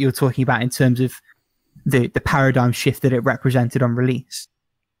 what you're talking about in terms of the paradigm shift that it represented on release.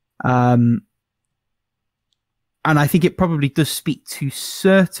 And I think it probably does speak to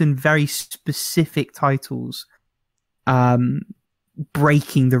certain very specific titles,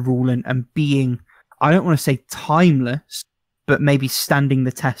 breaking the rule and being, I don't want to say timeless, but maybe standing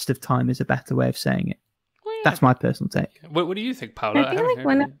the test of time is a better way of saying it. Well, yeah. That's my personal take. What do you think, Paula? I feel like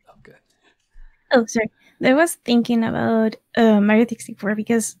sorry. I was thinking about Mario 64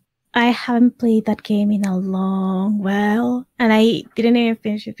 because I haven't played that game in a long while, and I didn't even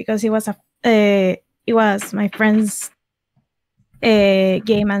finish it because it was my friend's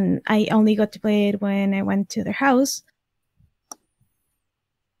game, and I only got to play it when I went to their house.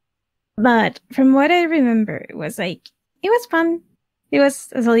 But from what I remember, it was fun. It was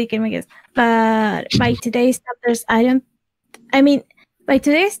a solid game, I guess. But by today's standards, by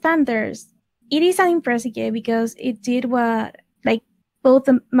today's standards, it is an impressive game because it did what, like, both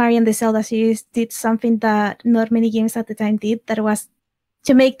the Mario and the Zelda series did something that not many games at the time did, that was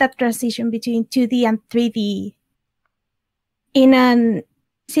to make that transition between 2D and 3D in an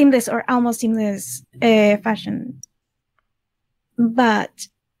seamless or almost seamless fashion. But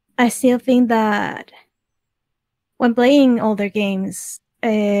I still think that when playing older games,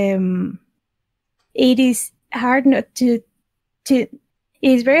 it is hard not to to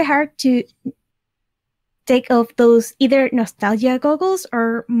take off those either nostalgia goggles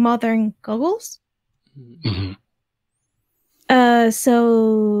or modern goggles. Mm-hmm.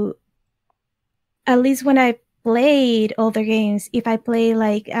 So at least when I played older games, if I play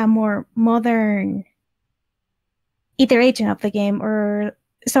like a more modern iteration of the game or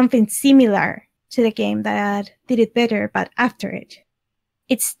something similar to the game that did it better, but after it,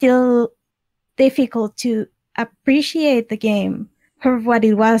 it's still difficult to appreciate the game for what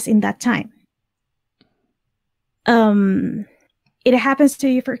it was in that time. It happens to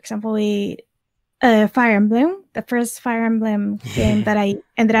you, for example, with Fire Emblem, the first Fire Emblem game that I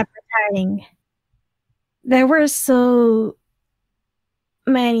ended up retiring. There were so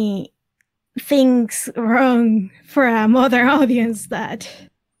many things wrong for a modern audience that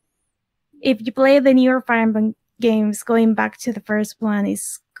if you play the newer Fire Emblem games, going back to the first one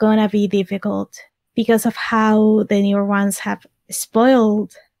is gonna be difficult because of how the newer ones have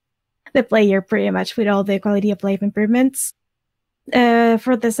spoiled the player pretty much with all the quality of life improvements.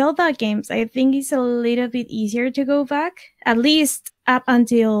 For the Zelda games, I think it's a little bit easier to go back, at least up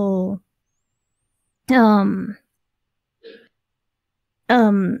until I'm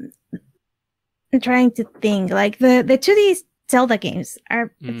trying to think, like the 2D Zelda games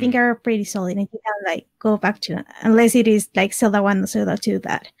are I think are pretty solid, and you can like go back to, unless it is like Zelda 1 or Zelda 2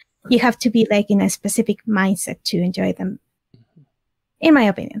 that you have to be like in a specific mindset to enjoy them, in my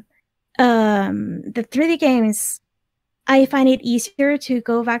opinion. The 3D games, I find it easier to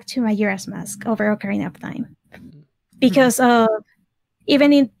go back to Majora's Mask over Ocarina of Time, because of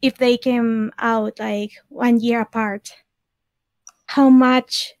even if they came out like 1 year apart, how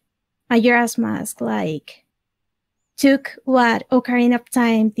much Majora's Mask like took what Ocarina of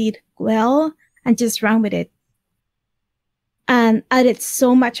Time did well and just ran with it and added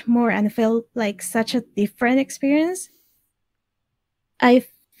so much more and felt like such a different experience. I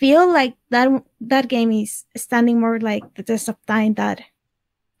feel like that game is standing more like the test of time that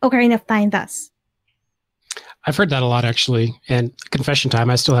Ocarina of Time does. I've heard that a lot, actually. And confession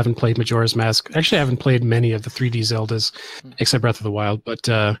time, I still haven't played Majora's Mask. Actually, I haven't played many of the 3D Zeldas, except Breath of the Wild. But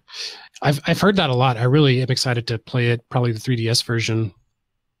I've heard that a lot. I really am excited to play it, probably the 3DS version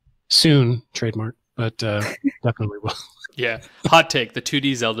soon, trademark, but definitely will. Yeah, hot take. The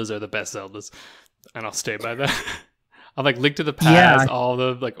 2D Zeldas are the best Zeldas, and I'll stay by that. I'm like Link to the Past, all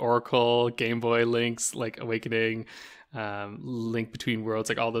the like Oracle, Game Boy Links, like Awakening, Link Between Worlds,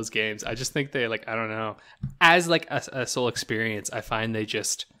 like all those games. I just think they like, I don't know, as like a sole experience, I find they're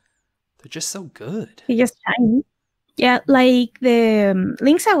just so good. They just shine. Yeah, like the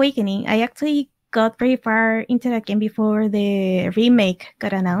Link's Awakening, I actually got pretty far into that game before the remake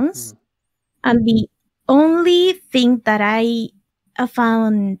got announced. And the only thing that I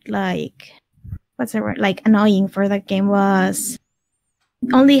found like, what's the word, like annoying for that game was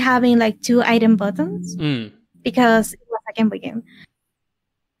only having like 2 item buttons because it was a Game Boy game.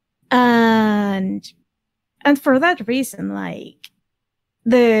 And for that reason, like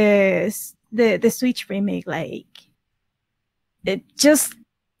the Switch remake, like it just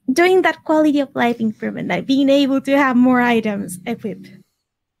doing that quality of life improvement, like being able to have more items equipped,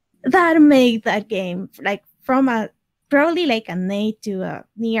 that made that game like from a probably like an 8 to a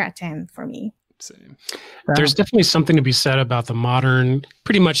near a 10 for me. Same. There's definitely something to be said about the modern,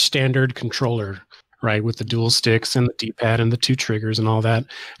 pretty much standard controller, right? With the dual sticks and the D-pad and the 2 triggers and all that.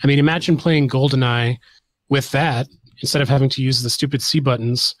 I mean, imagine playing GoldenEye with that instead of having to use the stupid C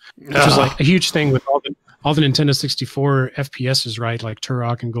buttons, which was like a huge thing with all the Nintendo 64 FPSs, right? Like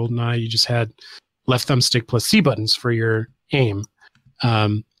Turok and GoldenEye, you just had left thumbstick plus C buttons for your aim.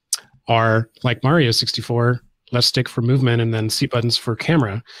 Or like Mario 64, left stick for movement and then C buttons for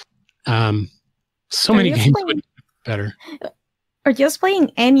camera. So many games would be better. Or just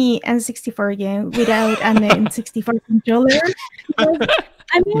playing any N64 game without an N64 controller.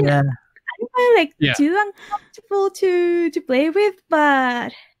 I mean, I don't find like too uncomfortable to play with,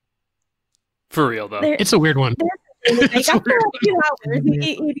 but for real though, it's a weird one. Like after a few hours,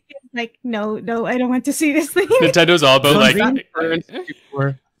 it's like no, I don't want to see this thing. Nintendo's all about like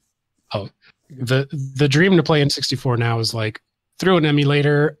the dream to play N64 now is like through an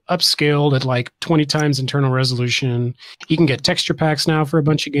emulator, upscaled at like 20 times internal resolution. You can get texture packs now for a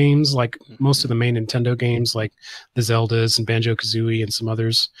bunch of games, like most of the main Nintendo games, like the Zeldas and Banjo-Kazooie and some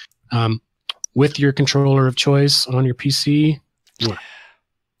others, with your controller of choice on your PC.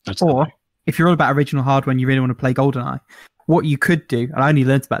 Or if you're all about original hardware and you really want to play GoldenEye, what you could do, and I only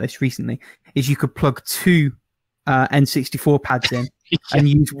learned about this recently, is you could plug 2 N64 pads in and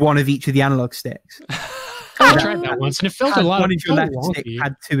use one of each of the analog sticks. I tried that once, and it felt a lot. One is your left stick,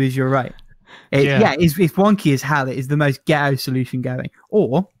 pad 2 is your right. It's wonky as hell. It is the most ghetto solution going.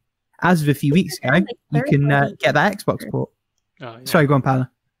 Or, as of a few weeks ago, you can get that Xbox port. Oh, yeah. Sorry, go on, Paula.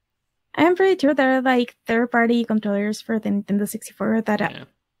 I'm pretty sure there are like third-party controllers for the Nintendo 64 that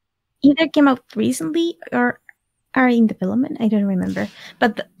either came out recently or are in development. I don't remember,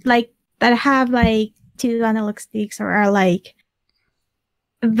 but like that have like 2 analog sticks or are like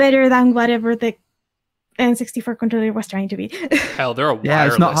better than whatever the N64 controller was trying to be. Hell, there are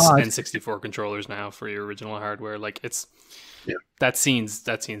wireless N64 controllers now for your original hardware. Like it's that scene's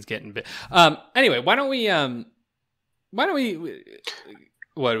getting bit. Anyway, why don't we?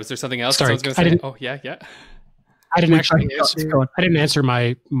 What was there something else? Sorry, I didn't. Oh yeah. I didn't actually answer. I didn't answer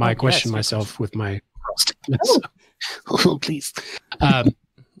my question myself with my statements. Oh, please.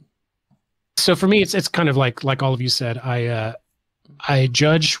 So for me, it's kind of like all of you said. I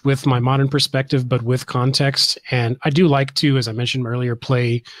judge with my modern perspective, but with context, and I do like to, as I mentioned earlier,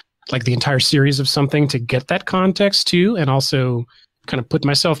 play like the entire series of something to get that context too, and also kind of put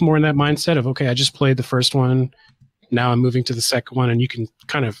myself more in that mindset of, okay, I just played the first one, now I'm moving to the second one, and you can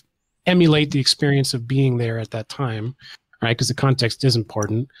kind of emulate the experience of being there at that time, right? Because the context is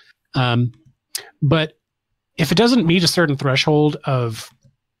important. But if it doesn't meet a certain threshold of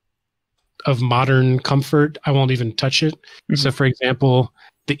modern comfort, I won't even touch it. Mm-hmm. So, for example,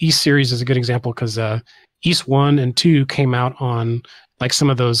 the East series is a good example because East 1 and 2 came out on like some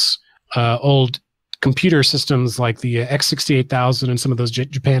of those old computer systems like the X68000 and some of those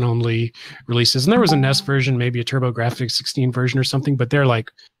Japan-only releases. And there was a NES version, maybe a TurboGrafx 16 version or something, but they're like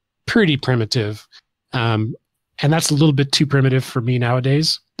pretty primitive. And that's a little bit too primitive for me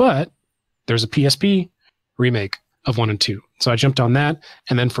nowadays. But there's a PSP remake of 1 and 2. So I jumped on that.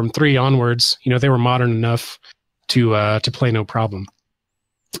 And then from 3 onwards, they were modern enough to play no problem.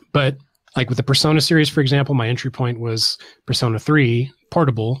 But like with the Persona series, for example, my entry point was Persona 3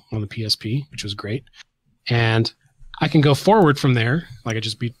 portable on the PSP, which was great. And I can go forward from there. Like I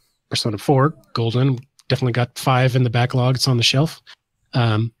just beat Persona 4 Golden, definitely got 5 in the backlog. It's on the shelf.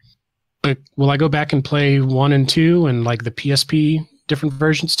 But will I go back and play 1 and 2 and like the PSP different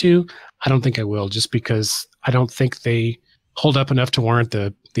versions too? I don't think I will, just because I don't think they hold up enough to warrant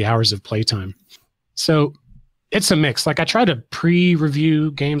the hours of playtime. So it's a mix. Like I try to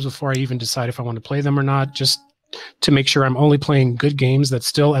pre-review games before I even decide if I want to play them or not, just to make sure I'm only playing good games that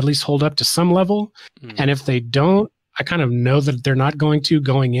still at least hold up to some level. And if they don't, I kind of know that they're not going to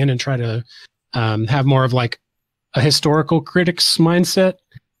going in and try to have more of like a historical critic's mindset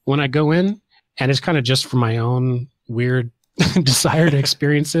when I go in. And it's kind of just for my own weird desire to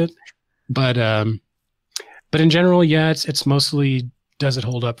experience it. But in general, yeah, it's mostly, does it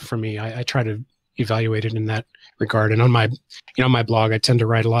hold up for me? I try to evaluate it in that regard. And on my, my blog, I tend to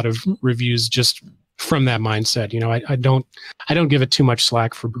write a lot of reviews just from that mindset. I don't give it too much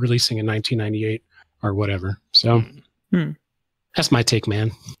slack for releasing in 1998 or whatever. So that's my take,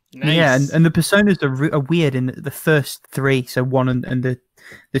 man. Nice. Yeah, and the personas are weird in the first 3, so 1 and the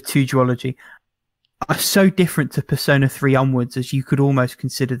 2 duology, are so different to Persona 3 onwards as you could almost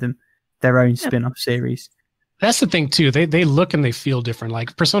consider them their own spin-off series. That's the thing too. They look and they feel different.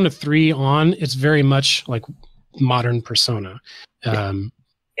 Like Persona 3 on, it's very much like modern Persona.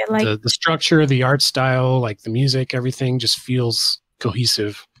 The structure, the art style, like the music, everything just feels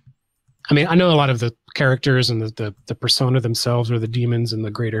cohesive. I mean, I know a lot of the characters and the persona themselves, or the demons in the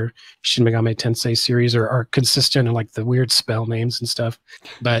greater Shin Megami Tensei series, are consistent in like the weird spell names and stuff.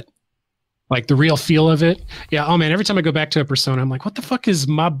 But like the real feel of it, yeah. Oh man, every time I go back to a Persona, I'm like, what the fuck is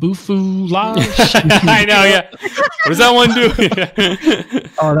Mabufu La? I know, yeah. What does that one do?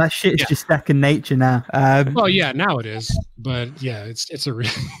 Oh, that shit's just second nature now. Well, yeah, now it is. But yeah, it's a real.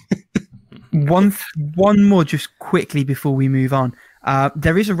 One more just quickly before we move on.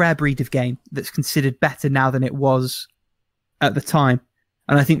 There is a rare breed of game that's considered better now than it was at the time.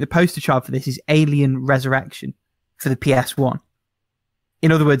 And I think the poster child for this is Alien Resurrection for the PS1.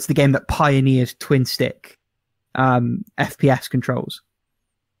 In other words, the game that pioneered twin stick FPS controls.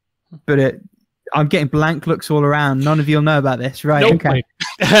 But I'm getting blank looks all around. None of you'll know about this, right? Nope. Okay.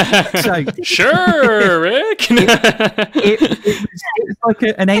 So, sure, Rick. it was like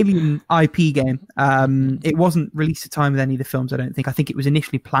an Alien IP game. It wasn't released at time with any of the films, I don't think. I think it was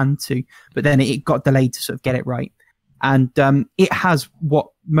initially planned to, but then it got delayed to sort of get it right. And it has what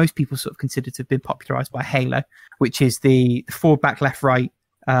most people sort of consider to have been popularized by Halo, which is the forward, back, left, right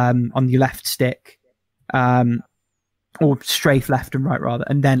on your left stick, or strafe left and right rather,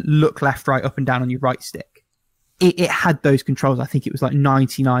 and then look left, right, up and down on your right stick. It had those controls. I think it was like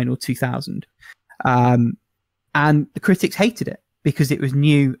 99 or 2000. And the critics hated it because it was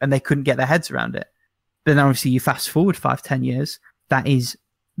new and they couldn't get their heads around it. But then obviously you fast forward 5-10 years, that is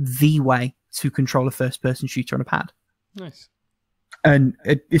the way to control a first-person shooter on a pad. Nice. And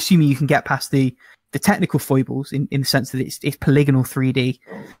assuming you can get past the technical foibles in the sense that it's polygonal 3D,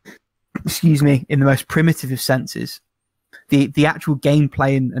 excuse me, in the most primitive of senses, the actual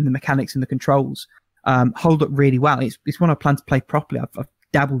gameplay and the mechanics and the controls hold up really well. It's one I plan to play properly. I've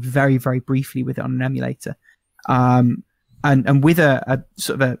dabbled very, very briefly with it on an emulator. And with a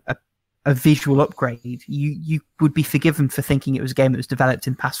sort of a visual upgrade, you would be forgiven for thinking it was a game that was developed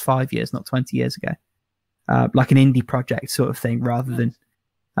in the past 5 years, not 20 years ago. Like an indie project sort of thing, rather than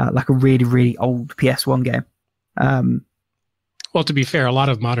like a really, really old PS1 game. Well, to be fair, a lot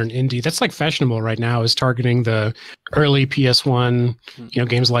of modern indie, that's like fashionable right now, is targeting the early PS1,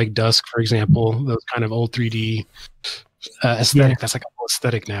 games like Dusk, for example, those kind of old 3D aesthetic. Yeah. That's like a whole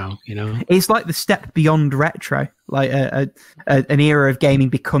aesthetic now, It's like the step beyond retro, like an era of gaming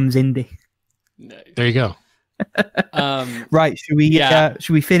becomes indie. There you go. Right, should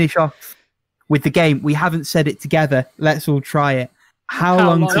we finish off with the game? We haven't said it together. Let's all try it. How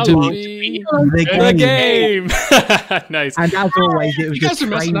long to beat the game? Nice. And as always, it was you guys are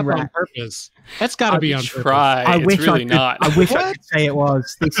messing up on purpose. That's got to be on purpose. I wish really not. I wish I could say it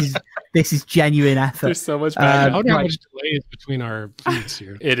was. This is genuine effort. There's so much back. I wonder how much delay is between our feeds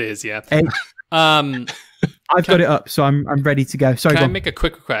here. It is, yeah. I've got it up, so I'm ready to go. Sorry, can I make a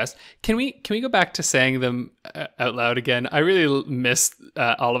quick request? Can we go back to saying them out loud again? I really missed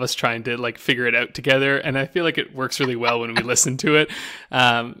all of us trying to like figure it out together, and I feel like it works really well when we listen to it.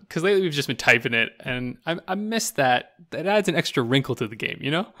 Because lately we've just been typing it, and I miss that. That adds an extra wrinkle to the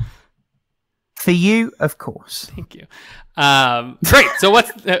game, For you, of course. Thank you. Great. So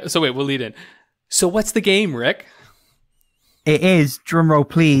wait, we'll lead in. So what's the game, Rick? It is, drumroll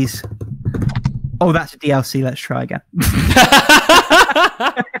please. Oh, that's a DLC. Let's try again.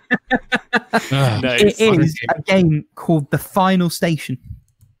 Nice. It is a game called The Final Station.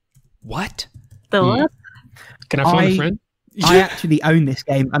 What? The what? Can I phone a friend? I actually own this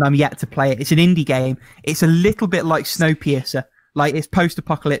game, and I'm yet to play it. It's an indie game. It's a little bit like Snowpiercer. Like, it's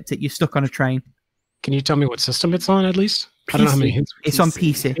post-apocalyptic. You're stuck on a train. Can you tell me what system it's on, at least? PC. I don't know how many hints. It's on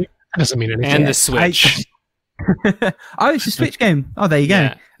PC. That doesn't mean anything. And the Switch. Oh, it's a Switch game. Oh, there you go.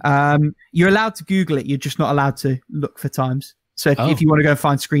 Yeah. You're allowed to Google it. You're just not allowed to look for times. So if you want to go and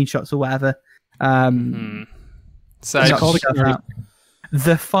find screenshots or whatever, so it's called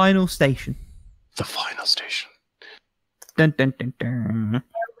The Final Station. The Final Station. Dun, dun, dun, dun.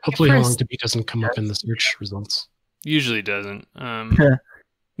 Hopefully, How Long to Beat doesn't come up in the search results. Usually doesn't.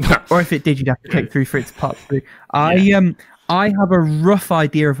 Or if it did, you'd have to click through for it to pop through. I have a rough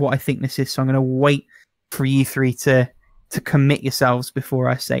idea of what I think this is, so I'm going to wait for you three to commit yourselves before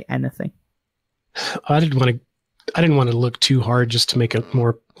I say anything. I didn't want to look too hard just to make it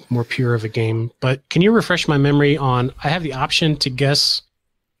more pure of a game. But can you refresh my memory on? I have the option to guess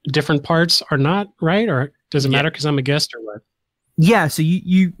different parts or not, right? Or does it matter because I'm a guest or what? Yeah. So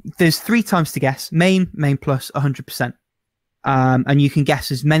you there's 3 times to guess: main plus 100%, and you can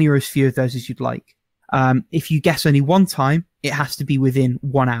guess as many or as few of those as you'd like. If you guess only 1 time, it has to be within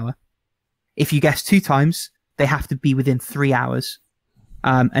 1 hour. If you guess 2 times, they have to be within 3 hours.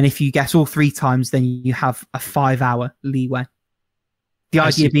 And if you guess all 3 times, then you have a 5-hour leeway. The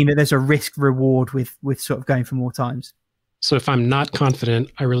idea being that there's a risk reward with sort of going for more times. So if I'm not confident,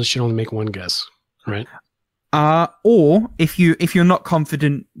 I really should only make 1 guess, right? Or if you're not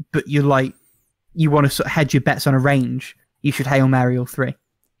confident, but you want to sort of hedge your bets on a range, you should Hail Mary all 3.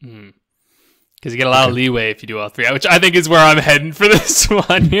 Because you get a lot of leeway if you do all 3, which I think is where I'm heading for this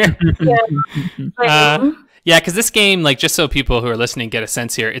one here. Yeah, because this game, like, just so people who are listening get a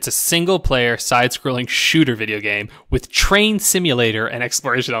sense here, it's a single-player, side-scrolling shooter video game with train simulator and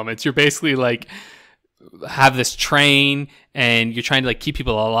exploration elements. You're basically, like, have this train, and you're trying to, like, keep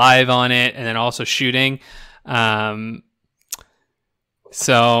people alive on it, and then also shooting. So,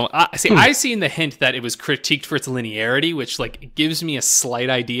 I seen the hint that it was critiqued for its linearity, which, like, gives me a slight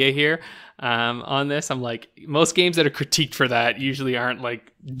idea here. On this, I'm like, most games that are critiqued for that usually aren't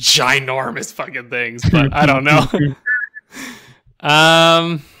like ginormous fucking things, but I don't know.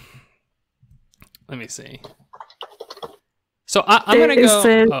 Let me see. So I'm gonna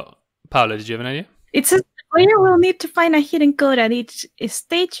go. Paula, did you have an idea? It says the player will need to find a hidden code at each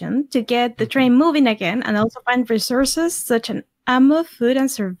station to get the train moving again, and also find resources such as ammo, food,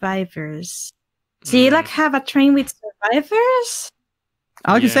 and survivors. So you like have a train with survivors?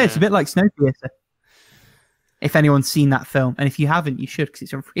 I was going to say, it's a bit like Snowpiercer. If anyone's seen that film. And if you haven't, you should, because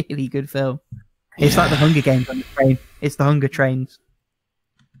it's a really good film. It's like the Hunger Games on the train. It's the Hunger Trains.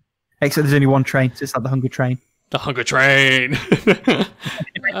 Except there's only 1 train, so it's like the Hunger Train. The Hunger Train!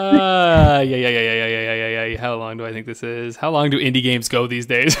 Yeah. How long long do I think this is? How long do indie games go these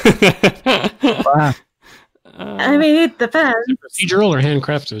days? Wow. I mean, it depends. Procedural or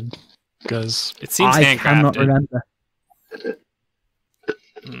handcrafted? Because It seems I cannot handcrafted. remember.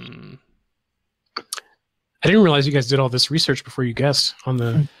 I didn't realize you guys did all this research before you guessed on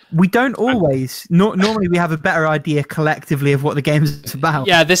the. We don't always. Normally, we have a better idea collectively of what the game is about.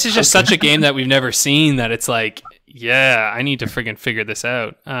 Yeah, this is just such a game that we've never seen that it's like, yeah, I need to friggin' figure this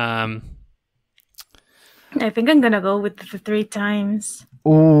out. I think I'm gonna go with the 3 times.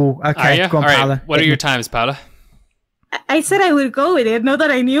 Oh, Are okay. you? Go on, All right. Paula. What are your times, Paula? I said I would go with it, not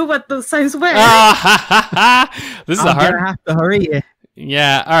that I knew what those times were. Ah, ha, ha, ha. This is a I'm hard. gonna have to hurry you.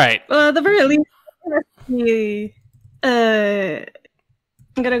 Yeah. All right. Well, at the very least, I'm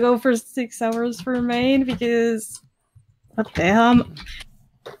gonna go for 6 hours for main because what the hell?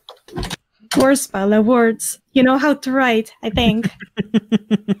 Words, Paula, words. You know how to write, I think.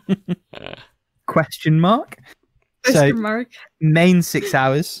 Question mark. Question mark. Main 6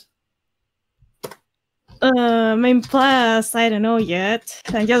 hours. Main plus, I don't know yet.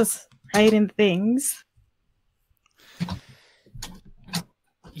 I'm just writing things.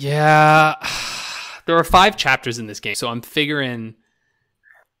 Yeah. There are 5 chapters in this game, so I'm figuring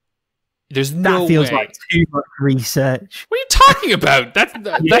there's no That feels way. like too much research. What are you talking about?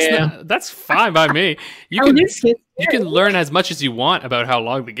 That's fine by me. You can learn as much as you want about how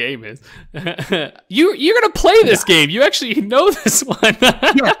long the game is. You're gonna play this game. You actually know this one.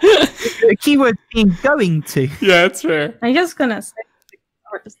 Yeah. The keyword being going to. Yeah, that's fair. I'm just gonna say 6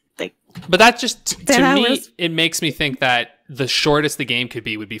 hours. Like, But that just to 10 me, hours. it makes me think that the shortest the game could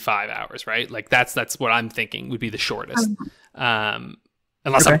be would be 5 hours, right? Like that's what I'm thinking would be the shortest.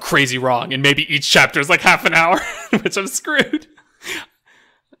 Unless I'm crazy wrong, and maybe each chapter is like half an hour, which I'm screwed.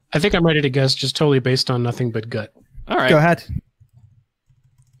 I think I'm ready to guess, just totally based on nothing but gut. All right. Go ahead.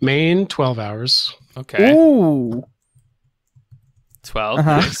 Main 12 hours. Okay. Ooh. 12.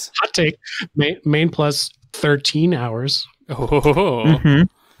 Uh-huh. Yes. Hot take. Main plus 13 hours. Oh. Mhm.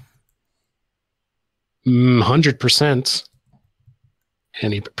 100%.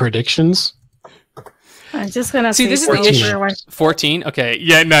 Any predictions? I'm just gonna See, say this is the 14 issue. for one. 14. Okay.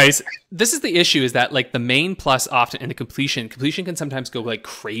 Yeah. Nice. This is the issue: is that like the main plus often and the completion can sometimes go like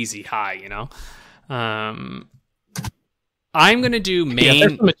crazy high. You know. I'm gonna do Yeah,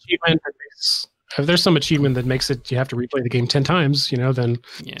 main. if there's some achievement that makes it you have to replay the game 10 times, then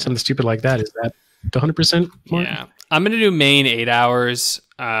Yeah. something stupid like that. Is that the 100% mark? Yeah. I'm gonna do main 8 hours.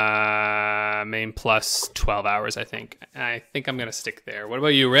 Main plus 12 hours. I think I'm gonna stick there. What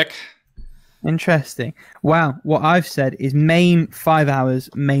about you, Rick? Interesting. Wow. What I've said is main 5 hours,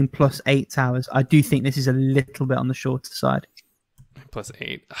 main plus 8 hours. I do think this is a little bit on the shorter side. Plus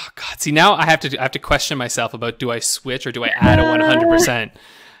 8. Oh God. See, now I have to question myself about do I switch or do I add a 100%?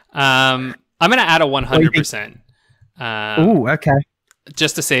 I'm gonna add a 100%. Oh, okay.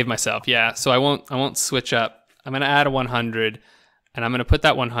 Just to save myself. Yeah. So I won't switch up. I'm gonna add a 100, and I'm gonna put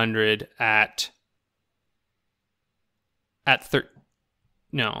that 100 at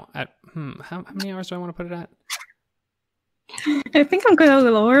how many hours do I want to put it at? I think I'm gonna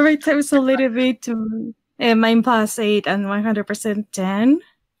lower my times a little bit to mine plus 8 and 100% 10.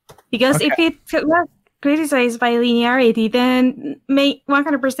 Because if it was criticized by linearity, then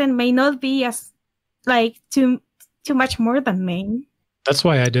 100% may not be as like too much more than main. That's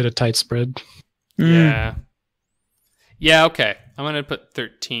why I did a tight spread. Yeah. Yeah, okay. I'm going to put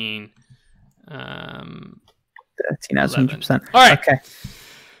 13. 13 hours, 11. 100%. All right. Okay.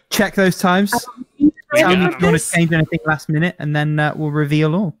 Check those times. Tell me if you want to change anything last minute, and then we'll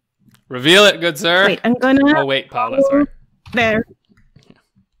reveal all. Reveal it, good sir. Wait, I'm gonna... Oh, wait, Paula, sorry. There.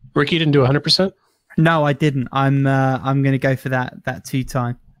 Ricky didn't do 100%? No, I didn't. I'm going to go for that 2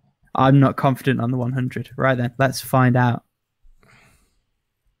 time. I'm not confident on the 100. Right then, let's find out.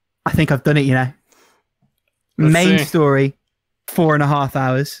 I think I've done it. Let's Main see. story, 4.5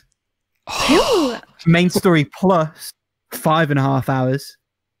 hours. Ew. Main story plus 5.5 hours.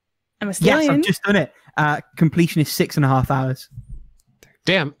 I'm still Yes, in. I've just done it. Completion is 6.5 hours.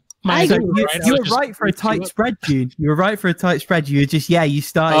 Damn. So You you were right for a tight spread, June. You were right for a tight spread. You were just you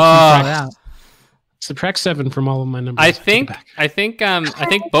started to try it out. Subtract 7 from all of my numbers. I think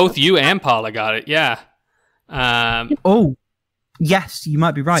both you and Paula got it. Yeah. Oh, yes, you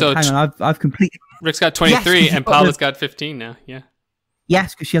might be right. So Hang on, I've completed. Rick's got 23 Yes, and Paula's got 15 now. Yeah.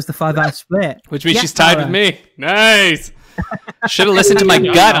 Yes, because she has the 5 hour split. Which means Yes, she's tied Paula. with me. Nice. Should have listened to my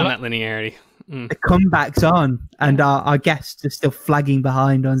gut on that linearity. The comeback's on, and our guests are still flagging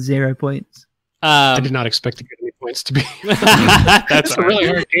behind on 0 points. I did not expect to get any points to be. That's a really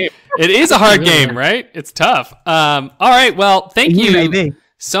hard game. It is a hard game, right? It's tough. All right. Well, thank you Maybe.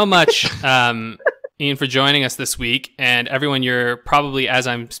 so much. Ian, for joining us this week. And everyone, you're probably, as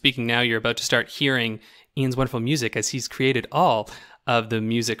I'm speaking now, you're about to start hearing Ian's wonderful music as he's created all of the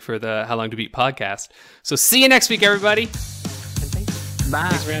music for the How Long to Beat podcast. So see you next week, everybody. And thank you. Bye.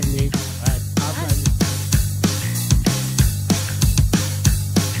 Thanks for having me.